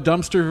filled up a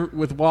dumpster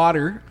with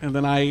water, and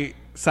then I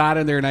sat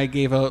in there and I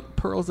gave out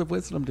pearls of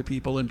wisdom to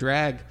people in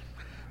drag.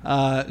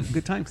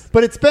 Good times.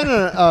 But it's been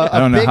I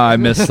don't know big, how I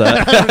missed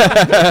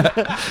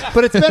that.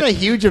 But it's been a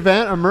huge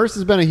event. Immerse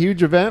has been a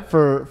huge event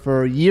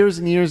for years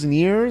and years and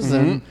years,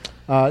 and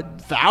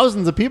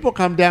thousands of people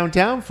come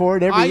downtown for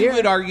it every year. I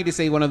would argue to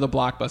say one of the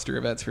blockbuster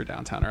events for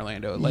downtown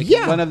Orlando. Like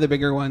Yeah. one of the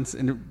bigger ones.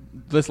 And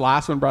this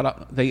last one brought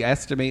up, they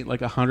estimate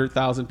like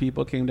 100,000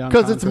 people came downtown.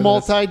 Because it's for this.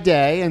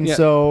 multi-day, and Yeah,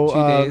 so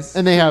 2 days.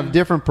 and they have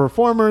different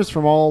performers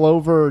from all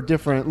over,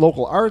 different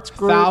local arts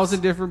groups.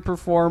 1,000 different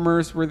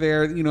performers were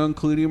there,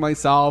 including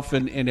myself,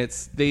 and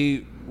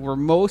they were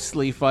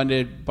mostly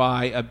funded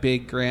by a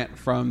big grant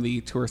from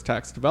the tourist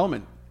tax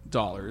development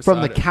dollars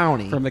From the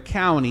county. From the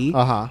county,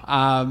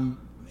 Uh-huh.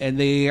 and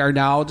they are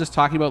now just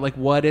talking about like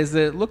what does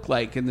it look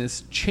like in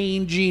this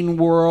changing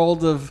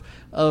world of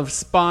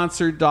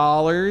sponsored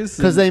dollars.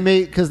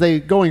 Because they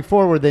going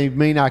forward, they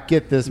may not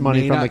get this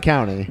money from the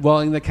county. Well,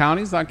 and the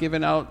county's not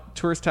giving out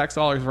tourist tax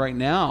dollars right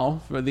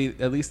now.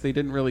 At least they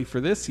didn't really for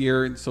this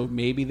year, and so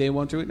maybe they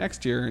won't do it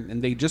next year.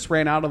 And they just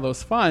ran out of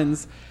those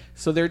funds,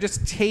 so they're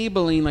just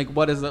tabling like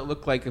what does it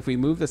look like if we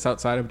move this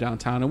outside of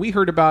downtown. And we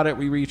heard about it.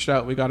 We reached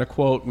out. We got a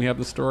quote. And we have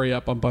the story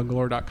up on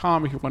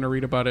bungalow.com if you want to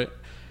read about it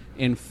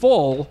in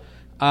full.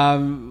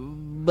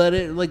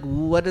 But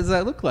what does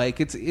that look like?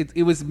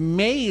 It was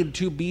made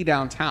to be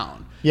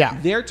downtown. Yeah.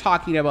 They're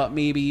talking about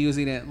maybe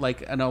using it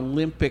like an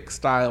Olympic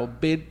style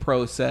bid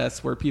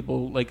process where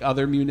people like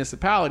other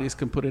municipalities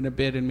can put in a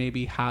bid and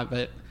maybe have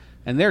it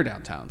and they're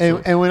downtown.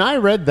 And when I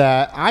read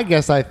that, I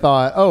guess I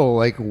thought,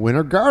 like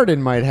Winter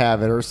Garden might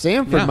have it or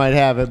Sanford might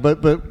have it.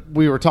 But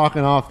we were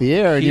talking off the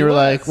air, and you were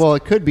like, well,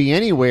 it could be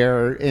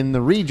anywhere in the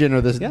region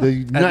or the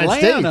United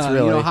Atlanta, States,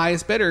 really.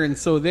 highest bidder. And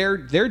so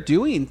they're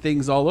doing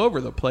things all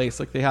over the place.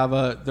 Like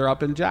they're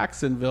up in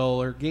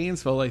Jacksonville or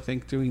Gainesville, I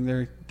think, doing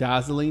their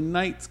Dazzling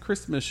Nights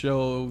Christmas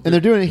show. And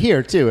they're doing it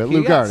here, too, at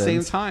Lou Gardens.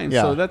 Same time.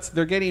 Yeah. So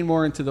they're getting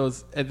more into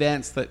those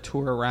events that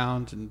tour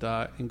around and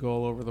go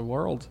all over the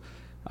world.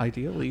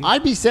 Ideally,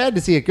 I'd be sad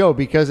to see it go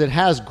because it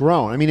has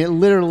grown. I mean, it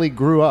literally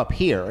grew up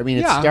here. I mean,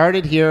 it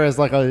started here as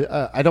like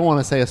I don't want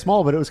to say a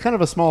small, but it was kind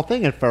of a small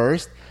thing at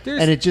first.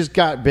 And it just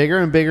got bigger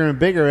and bigger and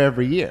bigger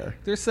every year.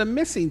 There's some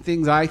missing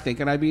things, I think,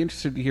 and I'd be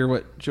interested to hear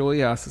what Joey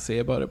has to say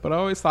about it. But I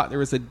always thought there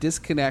was a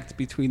disconnect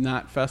between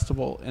that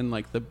festival and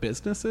like the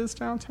businesses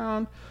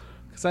downtown.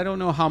 Because I don't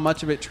know how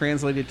much of it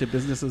translated to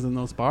businesses in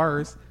those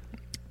bars.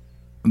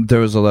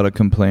 There was a lot of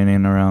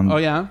complaining around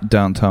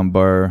downtown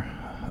bar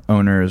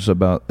owners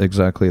about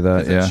exactly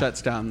that. It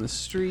shuts down the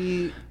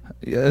street.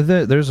 Yeah,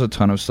 there's a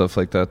ton of stuff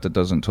like that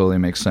doesn't totally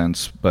make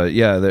sense. But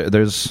yeah,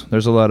 there's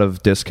a lot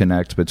of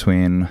disconnect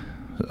between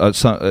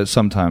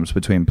sometimes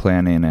between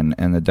planning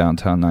and the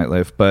downtown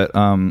nightlife. But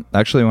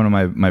actually, one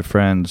of my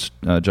friends,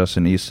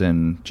 Justin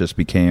Easton, just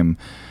became,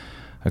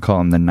 I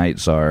call him the Night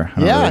Czar. I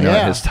don't really know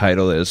what his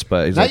title is,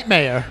 but he's Night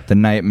Mayor. The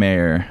Night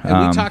Mayor.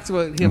 And we talked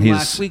about him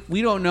last week.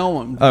 We don't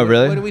know him. Oh,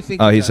 really? What do we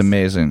think? Oh, he's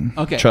amazing.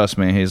 Okay. Trust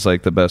me, he's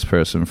like the best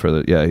person for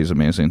the. Yeah, he's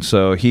amazing.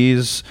 So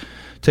he's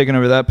taken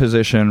over that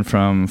position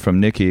from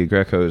Nikki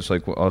Greco, who's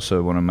like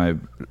also one of my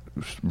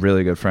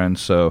really good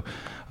friends. So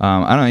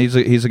I don't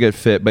know. He's a good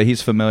fit, but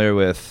he's familiar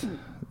with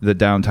the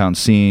downtown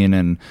scene,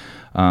 and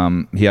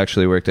he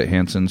actually worked at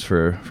Hanson's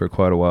for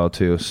quite a while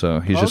too. So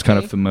he's just kind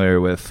of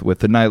familiar with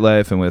the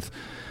nightlife and with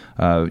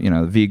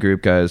the V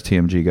Group guys,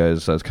 TMG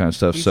guys, that kind of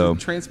stuff. He's a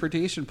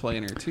transportation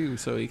planner too,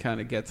 so he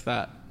kind of gets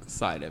that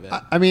side of it.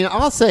 I mean,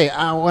 I'll say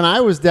when I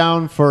was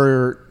down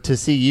to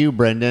see you,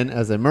 Brendan,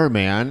 as a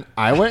merman,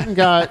 I went and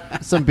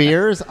got some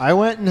beers. I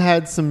went and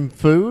had some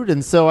food,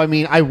 and so I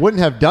mean, I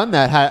wouldn't have done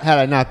that had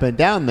I not been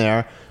down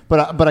there.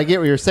 But I get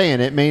what you're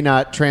saying. It may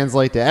not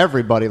translate to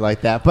everybody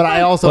like that. But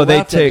I also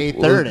left at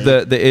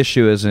 8:30. The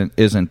issue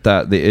isn't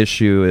that. The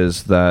issue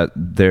is that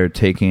they're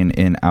taking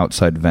in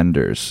outside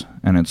vendors,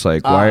 and it's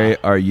like, why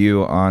are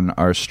you on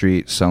our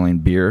street selling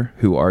beer?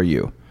 Who are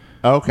you?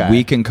 Okay,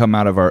 we can come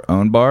out of our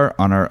own bar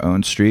on our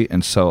own street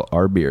and sell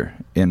our beer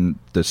in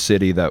the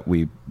city that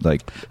we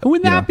like.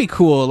 Wouldn't that be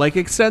cool? Like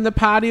extend the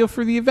patio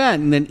for the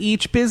event, and then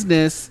each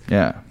business.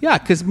 Yeah,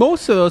 because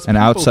most of those and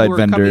outside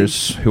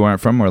vendors who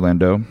aren't from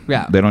Orlando,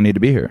 they don't need to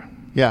be here.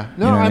 Yeah,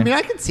 no, I mean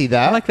I can see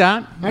that. I like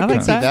that. I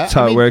can see that. That's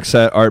how it works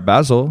at Art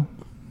Basel.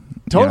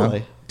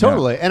 Totally,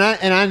 and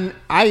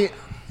I.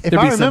 If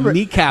I remember, some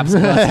kneecaps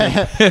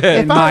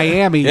in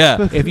Miami. Yeah,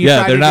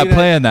 they're not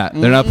playing that.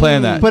 They're not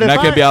playing that. But you're not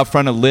going to be out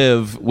front of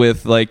Live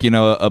with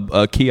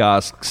a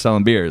kiosk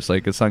selling beers.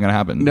 Like it's not going to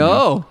happen.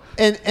 No.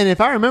 And if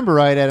I remember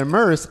right, at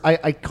Immerse,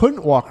 I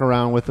couldn't walk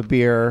around with a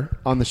beer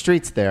on the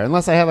streets there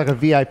unless I had like a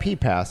VIP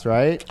pass,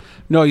 right?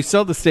 No, you still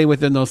have to stay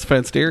within those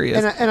fenced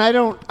areas. And I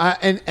don't.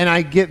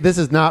 I get this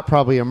is not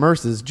probably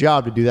Immerse's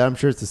job to do that. I'm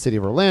sure it's the city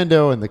of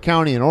Orlando and the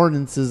county and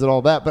ordinances and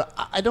all that. But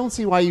I don't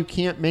see why you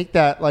can't make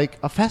that like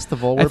a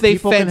festival where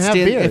people can have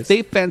beers. If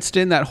they fenced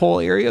in that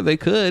whole area, they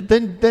could.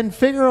 Then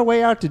figure a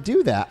way out to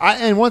do that.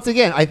 And once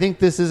again, I think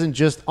this isn't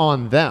just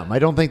on them. I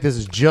don't think this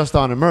is just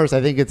on Immerse.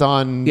 I think it's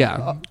on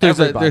There's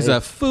a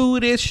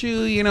food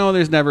issue.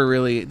 There's never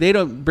really, they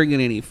don't bring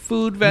in any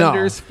food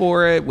vendors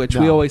for it, which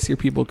we always hear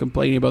people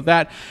complaining about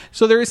that.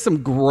 So there is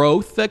some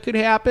growth that could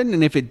happen.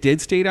 And if it did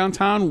stay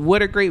downtown,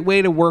 what a great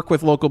way to work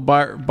with local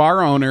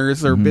bar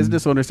owners or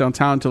business owners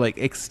downtown to like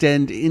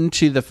extend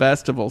into the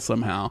festival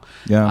somehow.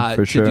 Yeah,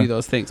 for sure. To do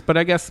those things. But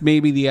I guess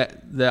maybe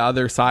the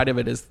other side of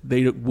it is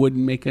they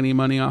wouldn't make any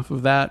money off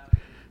of that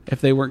if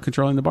they weren't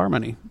controlling the bar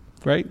money,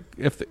 right?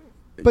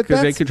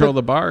 Because they control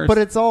the bars. But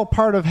it's all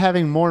part of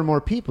having more and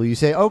more people. You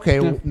say,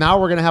 okay,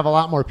 now we're going to have a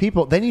lot more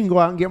people. Then you can go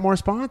out and get more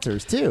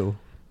sponsors, too.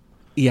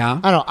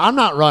 Yeah. I don't know. I'm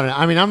not running.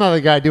 I mean, I'm not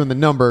the guy doing the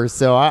numbers,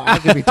 so I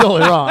could be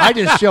totally wrong. I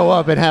just show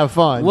up and have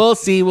fun. We'll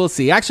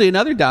see. Actually,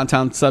 another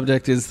downtown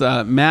subject is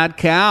Mad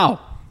Cow.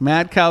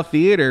 Mad Cow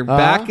Theater,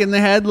 back in the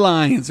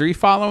headlines. Are you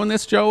following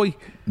this, Joey?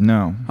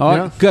 No.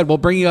 Oh, good. We'll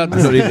bring you up.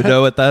 I don't even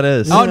know what that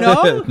is. Oh,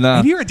 no? No.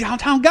 And you're a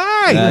downtown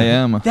guy. I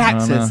am.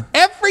 That says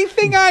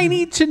everything I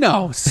need to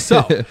know.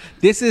 So,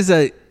 this is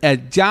the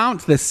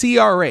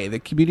CRA, the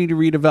Community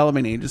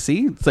Redevelopment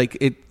Agency. It's like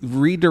it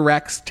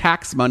redirects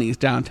tax monies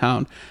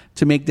downtown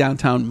to make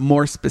downtown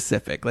more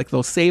specific. Like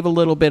they'll save a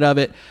little bit of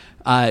it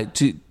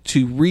to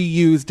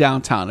reuse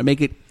downtown and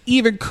make it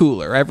even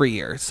cooler every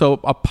year. So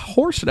a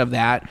portion of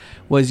that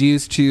was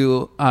used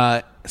to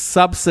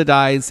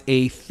subsidize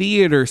a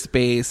theater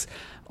space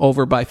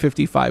over by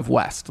 55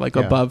 West, like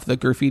above the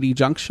Graffiti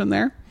Junction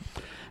there.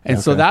 And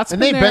so that's they've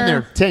been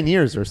there 10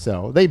 years or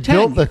so. They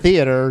built the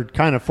theater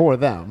kind of for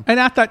them. And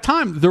at that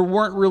time, there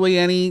weren't really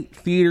any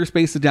theater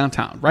spaces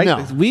downtown, right?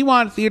 No. We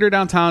want theater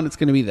downtown. It's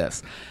going to be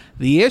this.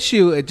 The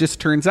issue, it just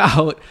turns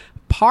out,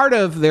 part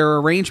of their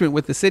arrangement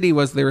with the city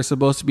was they were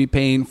supposed to be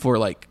paying for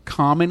like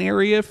common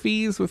area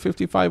fees with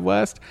 55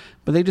 West,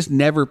 but they just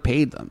never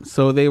paid them.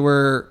 So they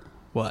were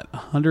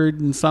 $100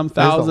 and some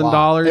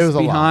 $1,000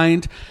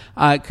 behind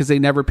because they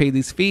never paid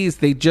these fees.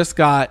 They just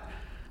got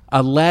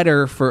a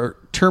letter for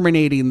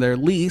terminating their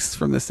lease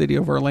from the city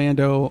of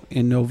Orlando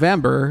in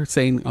November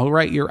saying, all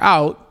right, you're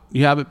out.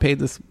 You haven't paid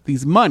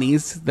these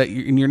monies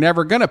and you're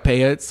never going to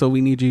pay it. So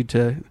we need you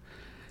to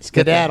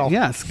skedaddle.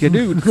 Yeah,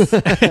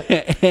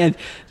 skadoods. And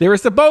they were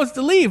supposed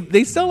to leave.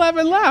 They still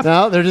haven't left.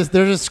 No, they're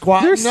just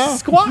squatting.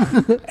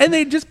 Squatting. And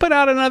they just put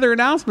out another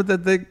announcement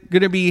that they're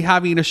going to be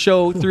having a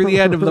show through the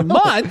end of the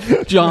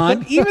month,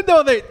 John, even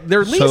though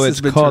their lease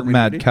has been called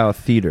terminated. Mad Cow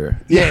Theater.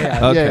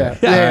 Yeah. Okay.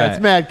 Yeah,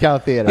 it's Mad Cow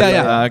Theater.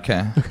 Yeah.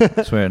 Okay.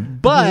 That's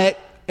weird. But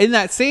In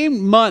that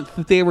same month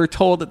that they were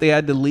told that they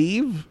had to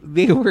leave,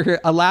 they were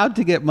allowed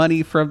to get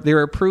money they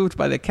were approved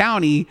by the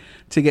county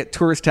to get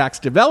tourist tax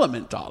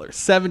development dollars,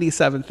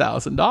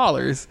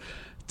 $77,000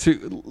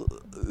 to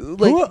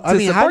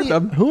support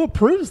them. Who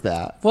approves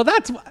that? Well, I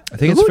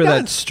think it's for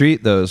that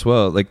street though as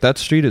well. Like that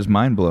street is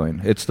mind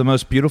blowing. It's the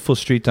most beautiful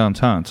street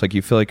downtown. It's like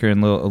you feel like you're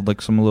in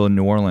some little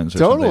New Orleans or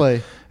Totally.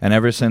 something. And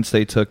ever since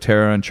they took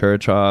Tara and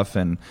Church off,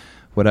 and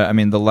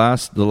the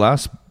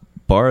last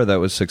bar that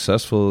was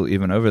successful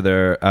even over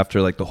there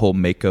after like the whole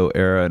Mako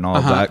era and all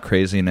of that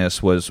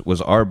craziness was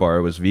our bar.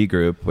 It was V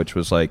Group, which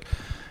was like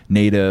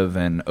Native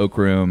and Oak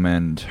Room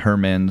and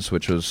Herman's,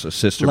 which was a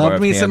sister bar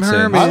of me some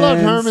Hanson's. Herman's. I love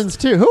Herman's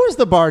too. Who was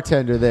the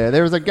bartender there?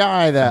 There was a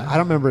guy that I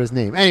don't remember his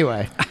name.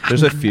 Anyway,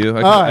 there's a few.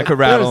 I could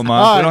rattle them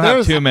off. We don't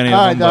have too many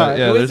of them, but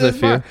yeah, there's a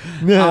few.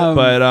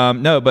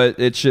 But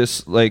it's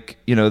just like,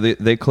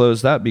 they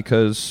closed that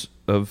because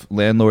of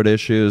landlord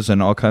issues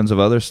and all kinds of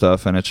other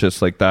stuff, and it's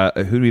just like that.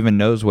 Who even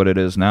knows what it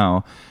is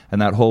now? And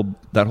that whole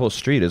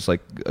street is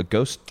like a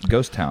ghost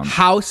town.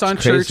 House on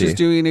Church is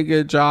doing a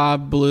good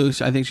job. Blue,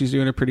 I think she's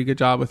doing a pretty good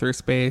job with her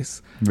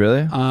space.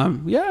 Really?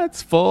 Yeah,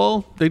 it's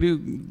full. They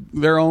do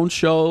their own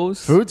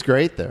shows. Food's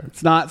great there.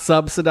 It's not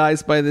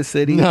subsidized by the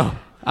city. No.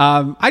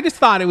 I just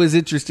thought it was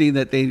interesting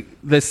that the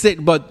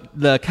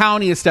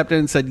county has stepped in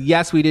and said,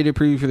 yes, we did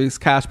approve you for this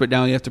cash, but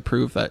now you have to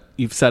prove that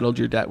you've settled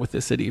your debt with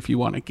the city if you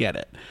want to get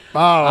it.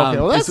 Oh,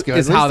 okay. Well, that's good.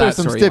 At least there's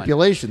some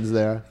stipulations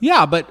there.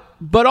 Yeah, but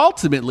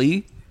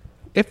ultimately,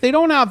 if they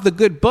don't have the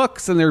good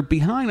books and they're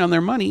behind on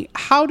their money,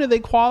 how do they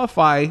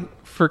qualify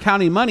for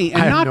county money?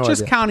 And not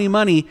just county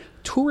money,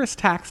 tourist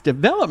tax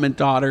development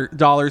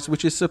dollars,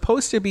 which is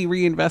supposed to be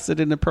reinvested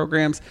into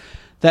programs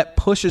that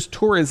pushes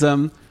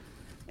tourism,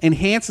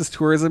 enhances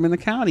tourism in the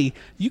county.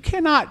 You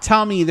cannot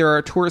tell me there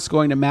are tourists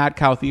going to Mad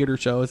Cow theater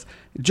shows.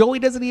 Joey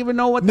doesn't even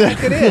know what the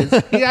heck it is.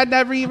 He had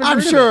never even heard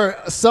I'm sure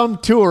some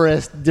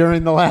tourist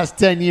during the last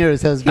 10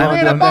 years has gone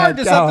to a bar Mad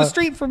just Cow. up the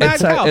street from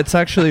Mad Cow. It's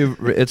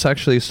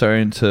actually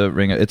starting to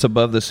ring. It's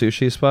above the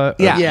sushi spot.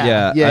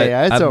 Yeah.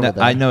 It's over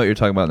there. I know what you're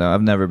talking about now.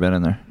 I've never been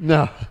in there.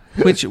 No.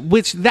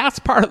 Which that's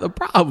part of the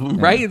problem,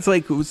 right? It's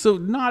like, so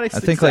not a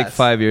success. I think like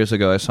 5 years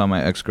ago, I saw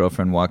my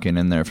ex-girlfriend walking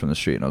in there from the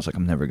street, and I was like,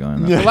 I'm never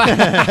going there.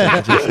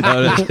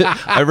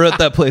 I wrote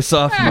that place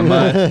off in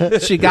my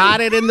mind. She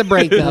got it in the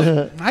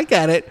breakup. I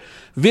get it.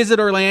 Visit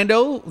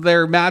Orlando.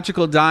 Their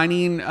magical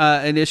dining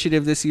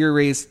initiative this year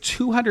raised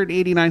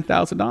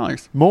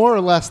 $289,000. More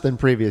or less than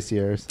previous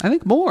years? I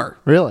think more.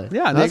 Really?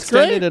 Yeah, they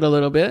extended it a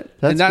little bit.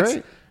 That's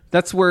great.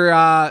 That's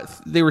where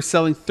they were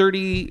selling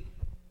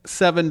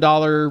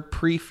 $37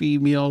 pre-fee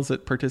meals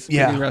at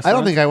participating restaurants. I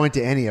don't think I went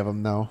to any of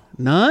them though.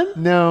 None?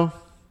 No.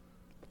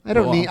 I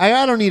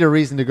don't need a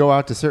reason to go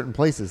out to certain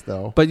places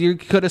though. But you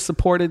could have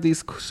supported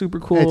these super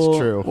cool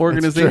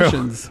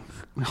organizations.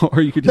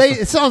 Or you could just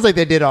it sounds like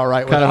they did all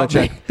right without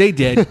me. They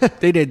did.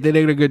 They did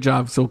a good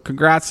job. So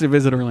congrats to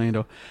Visit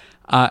Orlando.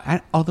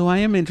 Although I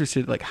am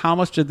interested, like how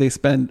much did they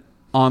spend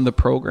on the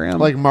program?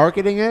 Like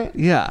marketing it?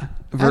 Yeah.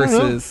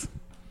 Versus,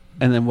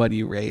 and then what do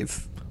you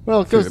raise? Well,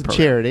 it goes to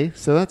charity,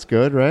 so that's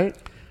good, right?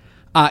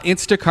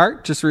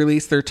 Instacart just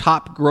released their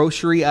top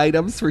grocery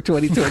items for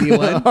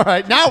 2021. All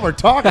right, now we're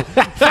talking.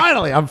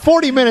 Finally, I'm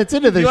 40 minutes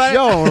into the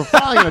show, and we're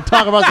finally going to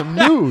talk about some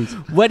news.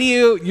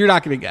 You're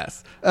not going to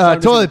guess.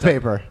 Toilet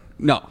paper.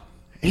 No.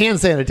 Hand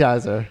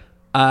sanitizer.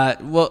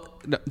 Well,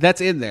 no,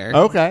 that's in there.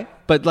 Okay.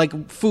 But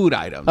like food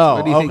items. Oh,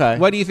 what do you okay.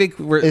 Think, what do you think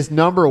is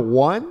number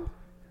one?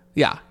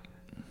 Yeah.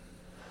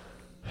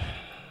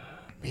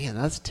 Man,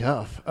 that's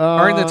tough.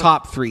 Or in the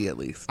top three, at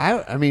least.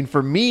 I mean,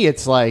 for me,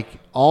 it's like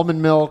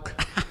almond milk,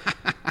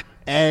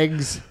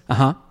 eggs,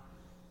 and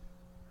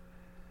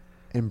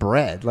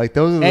bread. Like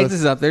those are eggs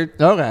is up there.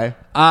 Okay.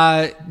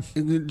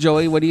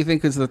 Joey, what do you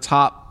think is the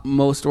top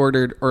most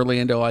ordered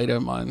Orlando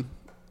item on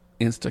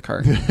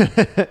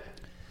Instacart?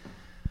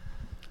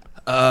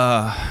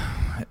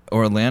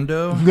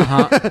 Orlando?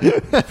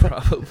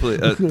 Probably.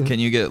 Can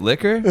you get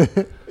liquor?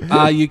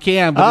 You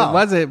can, but it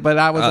wasn't. But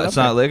I was. It's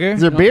not liquor.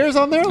 Is there beers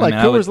on there like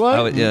Coors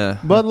Light? Yeah.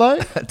 Bud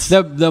Light.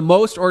 The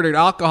most ordered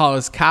alcohol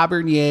is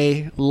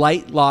Cabernet,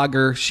 light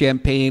lager,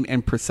 champagne,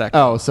 and prosecco.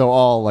 Oh, so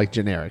all like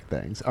generic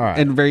things. All right,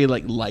 and very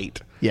like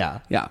light.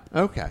 Yeah.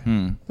 Okay.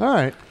 All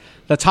right.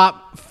 The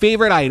top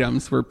favorite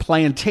items were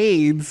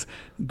plantains,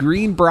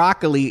 green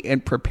broccoli,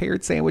 and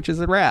prepared sandwiches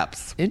and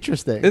wraps.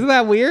 Interesting. Isn't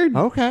that weird?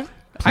 Okay.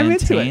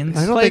 Plantains? I'm into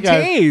it.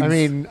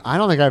 I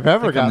don't think I've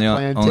ever got plantains.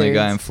 I'm the only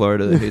guy in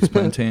Florida that hates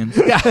plantains.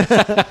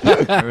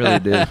 I really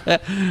do.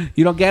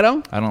 You don't get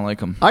them? I don't like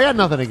them. I got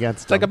nothing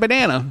against them. Like a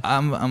banana.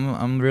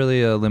 I'm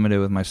really limited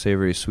with my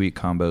savory sweet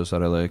combos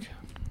that I like.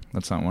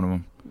 That's not one of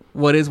them.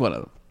 What is one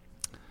of them?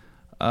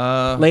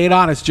 Lay it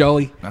on us,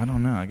 Joey. I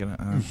don't know. I don't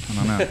know.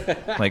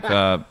 Like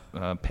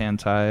pan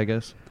Thai, I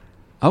guess.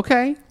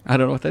 Okay. I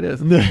don't know what that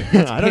is. I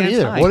don't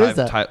either. What is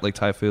that? Like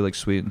Thai food, like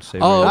sweet and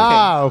savory.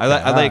 Oh, okay.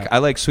 Okay. I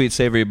like sweet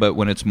savory, but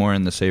when it's more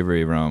in the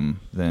savory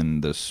realm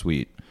than the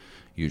sweet,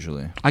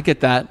 usually. I get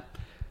that.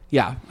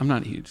 Yeah, I'm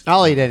not a huge.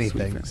 I'll eat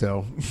anything.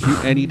 So,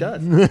 and he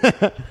does.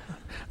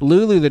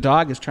 Lulu the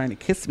dog is trying to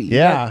kiss me.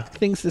 Yeah. You got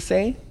things to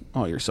say?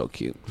 Oh, you're so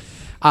cute.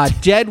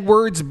 Dead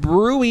Words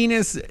Brewing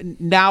is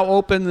now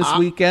open this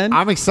weekend.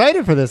 I'm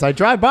excited for this. I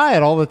drive by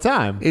it all the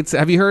time.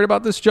 Have you heard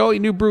about this, Joey?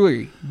 New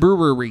brewery.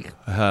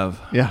 I have.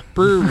 Yeah.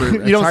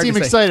 Brewery. You don't seem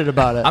excited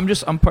about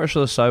it. I'm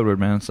partial to Sideward,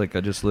 man. It's like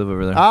I just live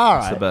over there. All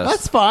It's right. the best.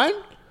 That's fine.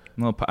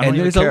 Well, I don't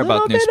even care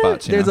about new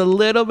spots. There's a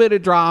little bit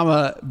of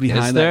drama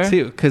behind that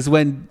too, because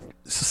when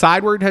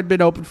Sideward had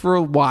been open for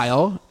a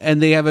while,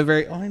 and they have a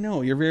very I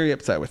know you're very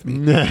upset with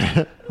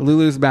me.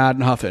 Lulu's mad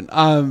and huffing.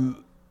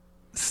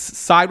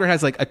 Sideward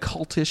has like a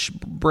cultish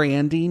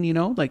branding,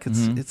 like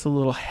it's a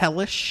little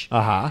hellish.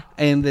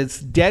 And this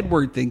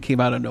Deadward thing came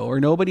out of nowhere.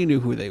 Nobody knew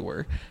who they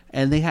were,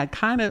 and they had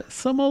kind of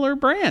similar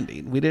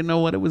branding. We didn't know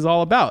what it was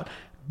all about,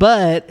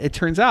 but it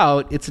turns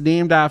out it's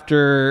named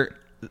after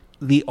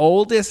the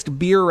oldest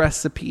beer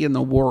recipe in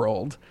the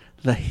world,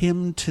 the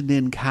hymn to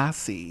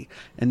Ninkasi.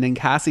 And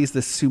Ninkasi is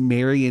the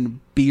Sumerian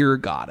beer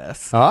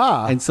goddess.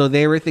 And so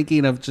they were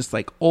thinking of just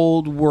like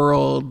old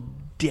world,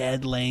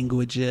 dead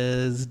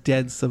languages,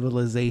 dead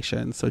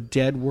civilization. So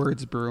Dead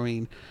Words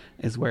Brewing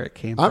is where it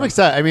came from. I'm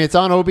excited. I mean, it's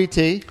on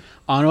OBT.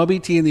 On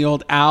OBT in the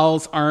old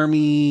Al's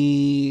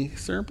Army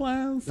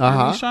Surplus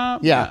Army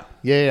shop. Yeah.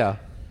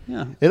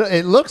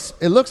 It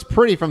looks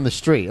pretty from the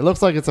street. It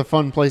looks like it's a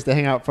fun place to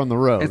hang out from the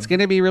road. It's going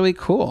to be really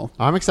cool.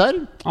 I'm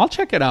excited. I'll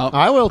check it out.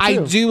 I will too. I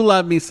do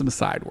love me some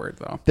Sideward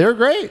though. They're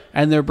great.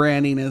 And their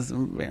branding is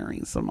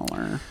very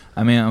similar.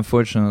 I mean,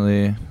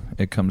 unfortunately,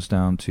 it comes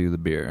down to the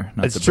beer,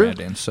 not the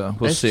branding. So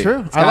we'll see. It's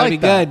true. It's gotta be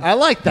that. good. I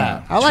like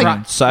that. I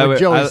like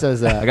Sideward, when Joey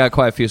says that. I got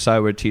quite a few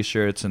Sideward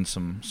T-shirts and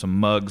some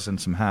mugs and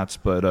some hats,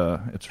 but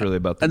it's really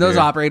about the And those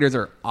beer. operators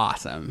are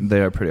awesome. They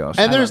are pretty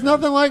awesome. And there's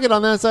nothing like it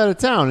on that side of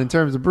town in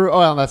terms of brew. Oh,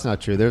 well, that's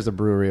not true. There's a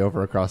brewery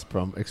over across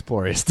from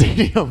Exploria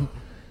Stadium.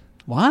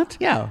 What?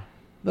 Yeah.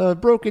 The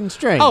Broken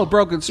Strain. Oh,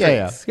 Broken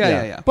Strains.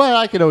 Yeah. But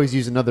I could always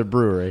use another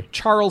brewery.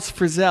 Charles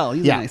Frizzell.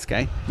 He's a nice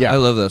guy. Yeah. I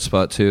love that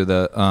spot too.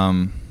 That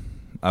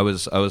I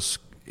was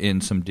in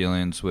some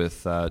dealings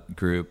with that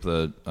group,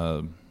 the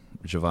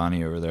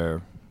Giovanni over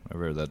there,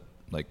 that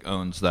like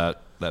owns that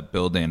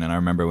building, and I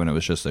remember when it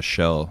was just a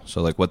shell.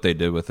 So like what they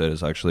did with it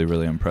is actually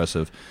really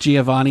impressive.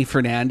 Giovanni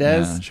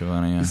Fernandez. Yeah,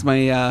 Giovanni. Yeah. He's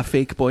my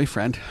fake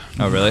boyfriend.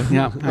 Oh, really?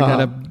 Yeah, I got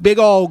a big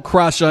old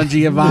crush on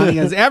Giovanni,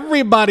 as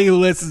everybody who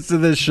listens to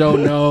this show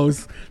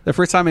knows. The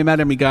first time I met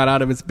him, he got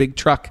out of his big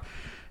truck,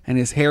 and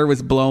his hair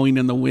was blowing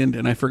in the wind,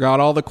 and I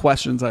forgot all the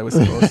questions I was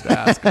supposed to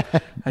ask.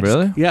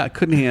 Really? I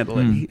couldn't handle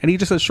it. And he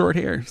just has short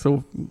hair,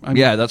 so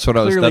that's what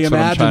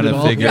I'm trying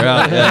to figure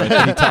out. Yeah, what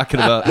are you talking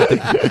about?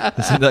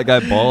 Isn't that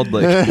guy bald?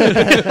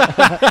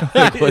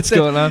 Like what's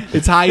going on?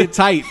 It's high and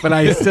tight, but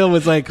I still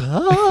was like,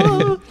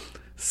 oh.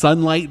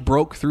 Sunlight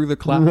broke through the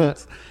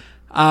clouds.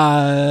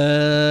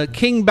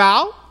 King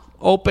Bao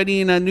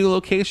opening a new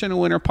location in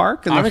Winter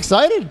Park. I'm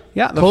excited.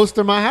 Yeah, close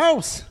to my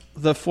house.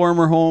 The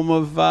former home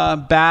of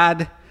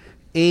Bad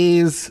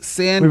A's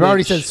Sandwich. We've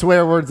already said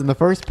swear words in the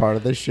first part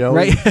of this show.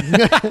 Right.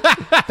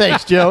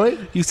 Thanks, Joey.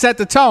 You set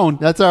the tone.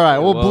 That's all right.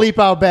 We'll bleep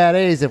out Bad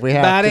A's if we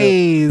have Bad to.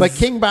 A's. But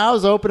King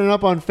Bao's opening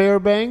up on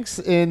Fairbanks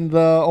in the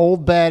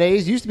old Bad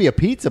A's. Used to be a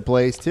pizza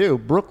place, too.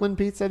 Brooklyn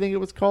Pizza, I think it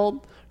was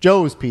called.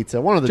 Joe's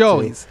Pizza. One of the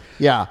Joey's.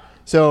 two. Yeah.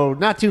 So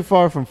not too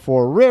far from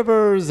Four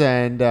Rivers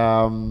and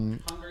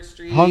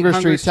Hunger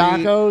Street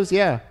Tacos.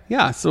 Yeah.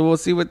 Yeah, so we'll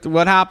see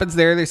what happens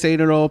there. They're saying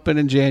it'll open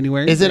in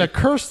January. Is it a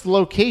cursed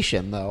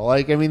location, though?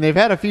 Like, I mean, they've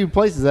had a few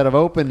places that have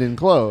opened and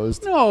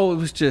closed. No, it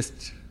was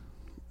just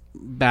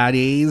Bad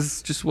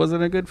A's just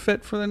wasn't a good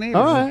fit for the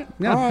neighborhood. All right.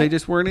 Yeah, All right. they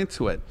just weren't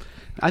into it.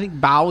 I think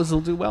Bow's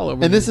will do well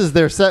over And this is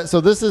their set,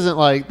 so this isn't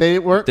like they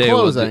weren't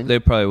closing. They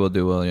probably will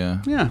do well,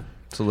 yeah. Yeah.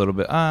 It's a little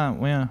bit,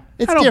 yeah.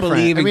 It's I don't different.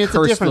 believe in it's a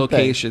cursed different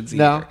locations thing.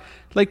 either. No.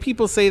 Like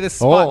people say this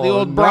spot, the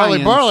old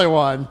Barley Brian's.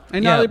 one. I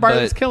know Yeah, the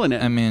Barley was but, killing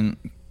it. I mean,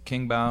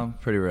 King Bao,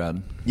 pretty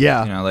rad.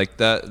 Yeah. You know, like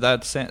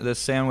the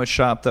sandwich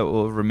shop that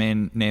will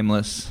remain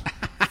nameless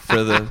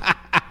for the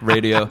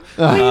radio.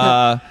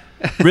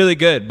 Really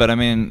good, but I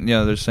mean,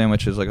 there's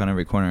sandwiches like on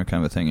every corner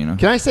kind of a thing,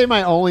 Can I say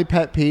my only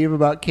pet peeve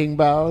about King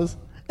Bao's?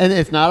 And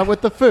it's not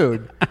with the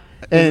food.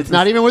 And it's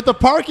not even with the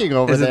parking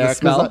over Is it there. the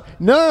smell?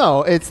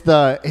 No, it's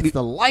the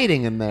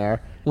lighting in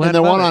there. What and the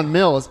about one it? on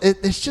Mills.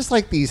 It's just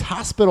like these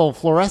hospital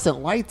fluorescent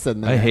lights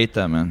in there. I hate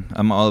that, man.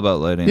 I'm all about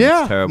lighting.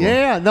 Yeah, It's terrible.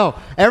 yeah, no.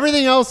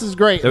 Everything else is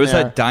great. There was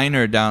there. that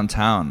diner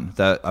downtown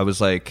that I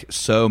was like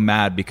so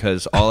mad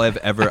because all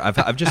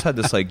I've just had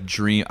this like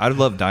dream. I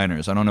love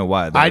diners. I don't know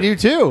why. I do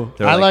too.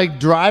 they're I like- like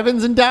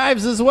drive-ins and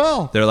dives as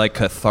well. They're like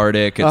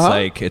cathartic. It's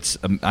like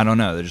I don't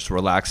know. They're just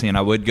relaxing. And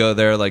I would go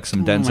there like some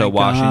my Denzel God.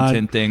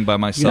 Washington thing by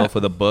myself Yeah.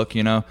 with a book,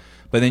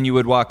 But then you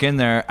would walk in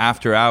there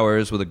after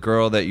hours with a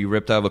girl that you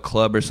ripped out of a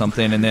club or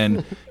something, and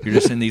then you're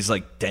just in these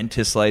like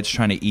dentist lights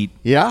trying to eat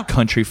Yeah.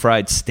 country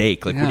fried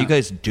steak. Like, what Yeah. are you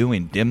guys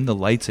doing? Dim the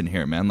lights in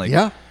here, man. Like,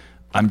 Yeah.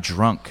 I'm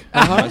drunk.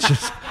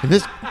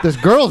 This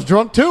girl's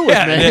drunk too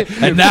with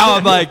me. And now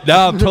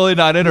I'm totally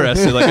not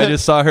interested. Like I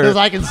just saw her. Because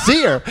I can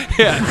see her.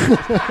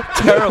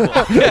 Terrible.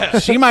 Yeah.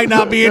 She might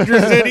not be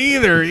interested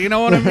either. You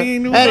know what I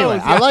mean? Who Anyway,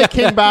 knows? I like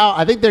King Bao.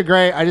 I think they're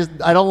great.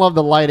 I don't love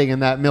the lighting in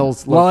that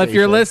Mills location. Well, if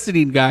you're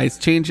listening, guys,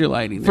 change your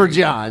lighting. For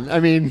John. I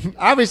mean,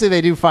 obviously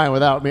they do fine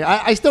without me.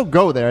 I still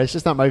go there. It's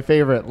just not my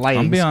favorite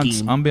lighting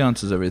scheme.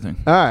 Ambiance is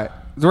everything. All right.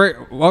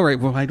 All right.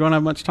 Well, I don't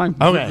have much time.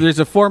 Okay. There's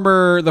the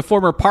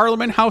former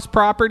Parliament House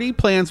property.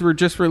 Plans were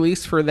just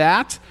released for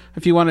that.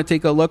 If you want to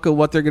take a look at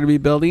what they're going to be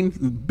building,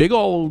 big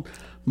old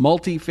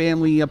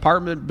multi-family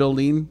apartment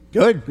building.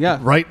 Good. Yeah.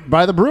 Right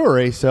by the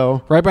brewery.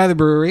 So right by the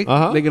brewery.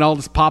 Uh-huh. They can all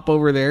just pop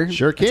over there.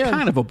 Sure can. It's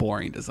kind of a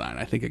boring design.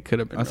 I think it could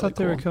have been. I thought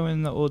they were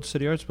coming the old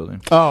City Arts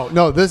building. Oh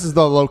no, this is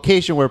the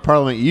location where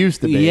Parliament used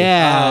to be.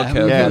 Yeah. Oh,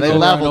 okay. Yeah, they Over on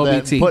leveled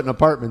it OBT. and putting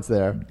apartments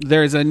there.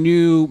 There's a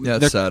new. Yeah,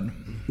 it's sad.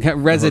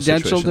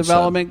 Residential situation's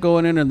development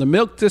going in the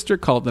Milk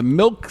District called the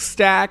Milk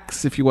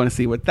Stacks. If you want to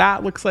see what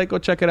that looks like, go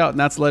check it out. And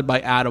that's led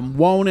by Adam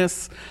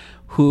Wonis,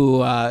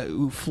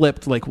 who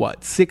flipped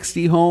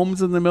 60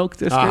 homes in the Milk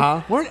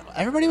District.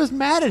 Everybody was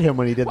mad at him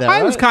when he did that.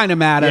 I was right? kind of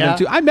mad at Yeah. him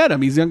too. I met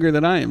him. He's younger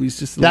than I am. He's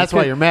just That's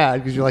why you're mad,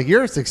 because you're like,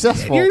 you're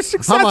successful. You're I'm on a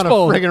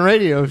successful. friggin'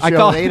 radio show I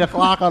call- at 8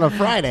 o'clock on a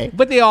Friday.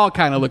 But they all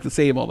kind of look the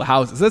same, all the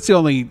houses. That's the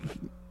only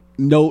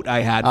note I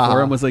had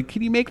for him was like,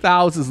 can you make the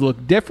houses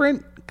look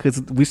different?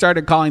 Because we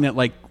started calling it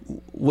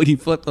when he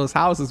flipped those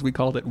houses, we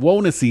called it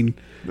Wonising.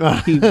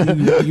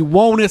 You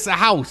Wonus a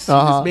house. You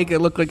just make it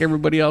look like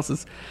everybody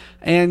else's.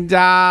 And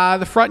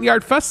the Front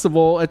Yard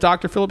Festival at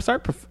Dr. Phillips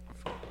Art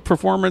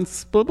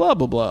Performance, blah, blah,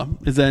 blah, blah,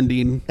 is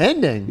ending.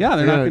 Yeah,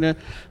 they're not going to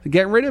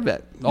get rid of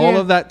it. All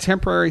of that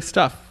temporary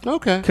stuff.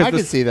 Okay, I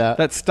can see that.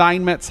 That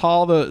Steinmetz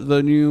Hall,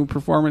 the new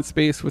performance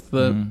space with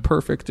the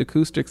perfect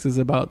acoustics, is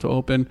about to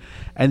open.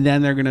 And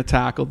then they're going to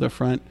tackle the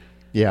front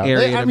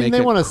area.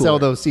 They want to sell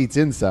those seats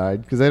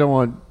inside because they don't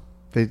want.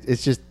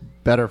 It's just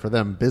better for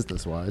them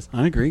business wise.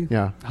 I agree.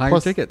 Yeah, Higher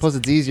tickets. Plus,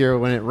 it's easier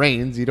when it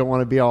rains. You don't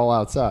want to be all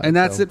outside. And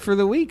that's so. it for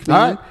the week, man.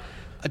 All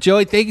right.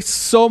 Joey, thanks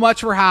so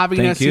much for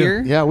having us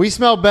here. Yeah, we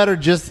smell better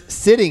just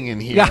sitting in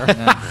here.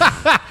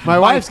 My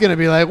wife's going to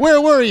be like, where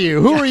were you?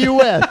 Who were you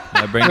with?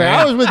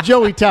 I was with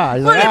Joey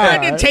Ty. Where did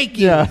Brendan take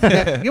you?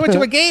 You went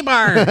to a gay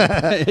bar.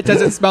 It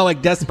doesn't smell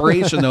like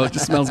desperation, though. It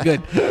just smells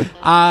good.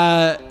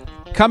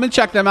 Come and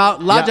check them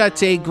out. La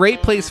Jetée,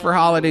 great place for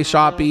holiday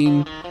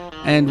shopping.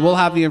 And we'll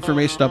have the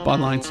information up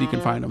online so you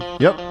can find them.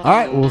 Yep. All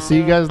right. We'll see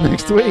you guys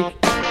next week.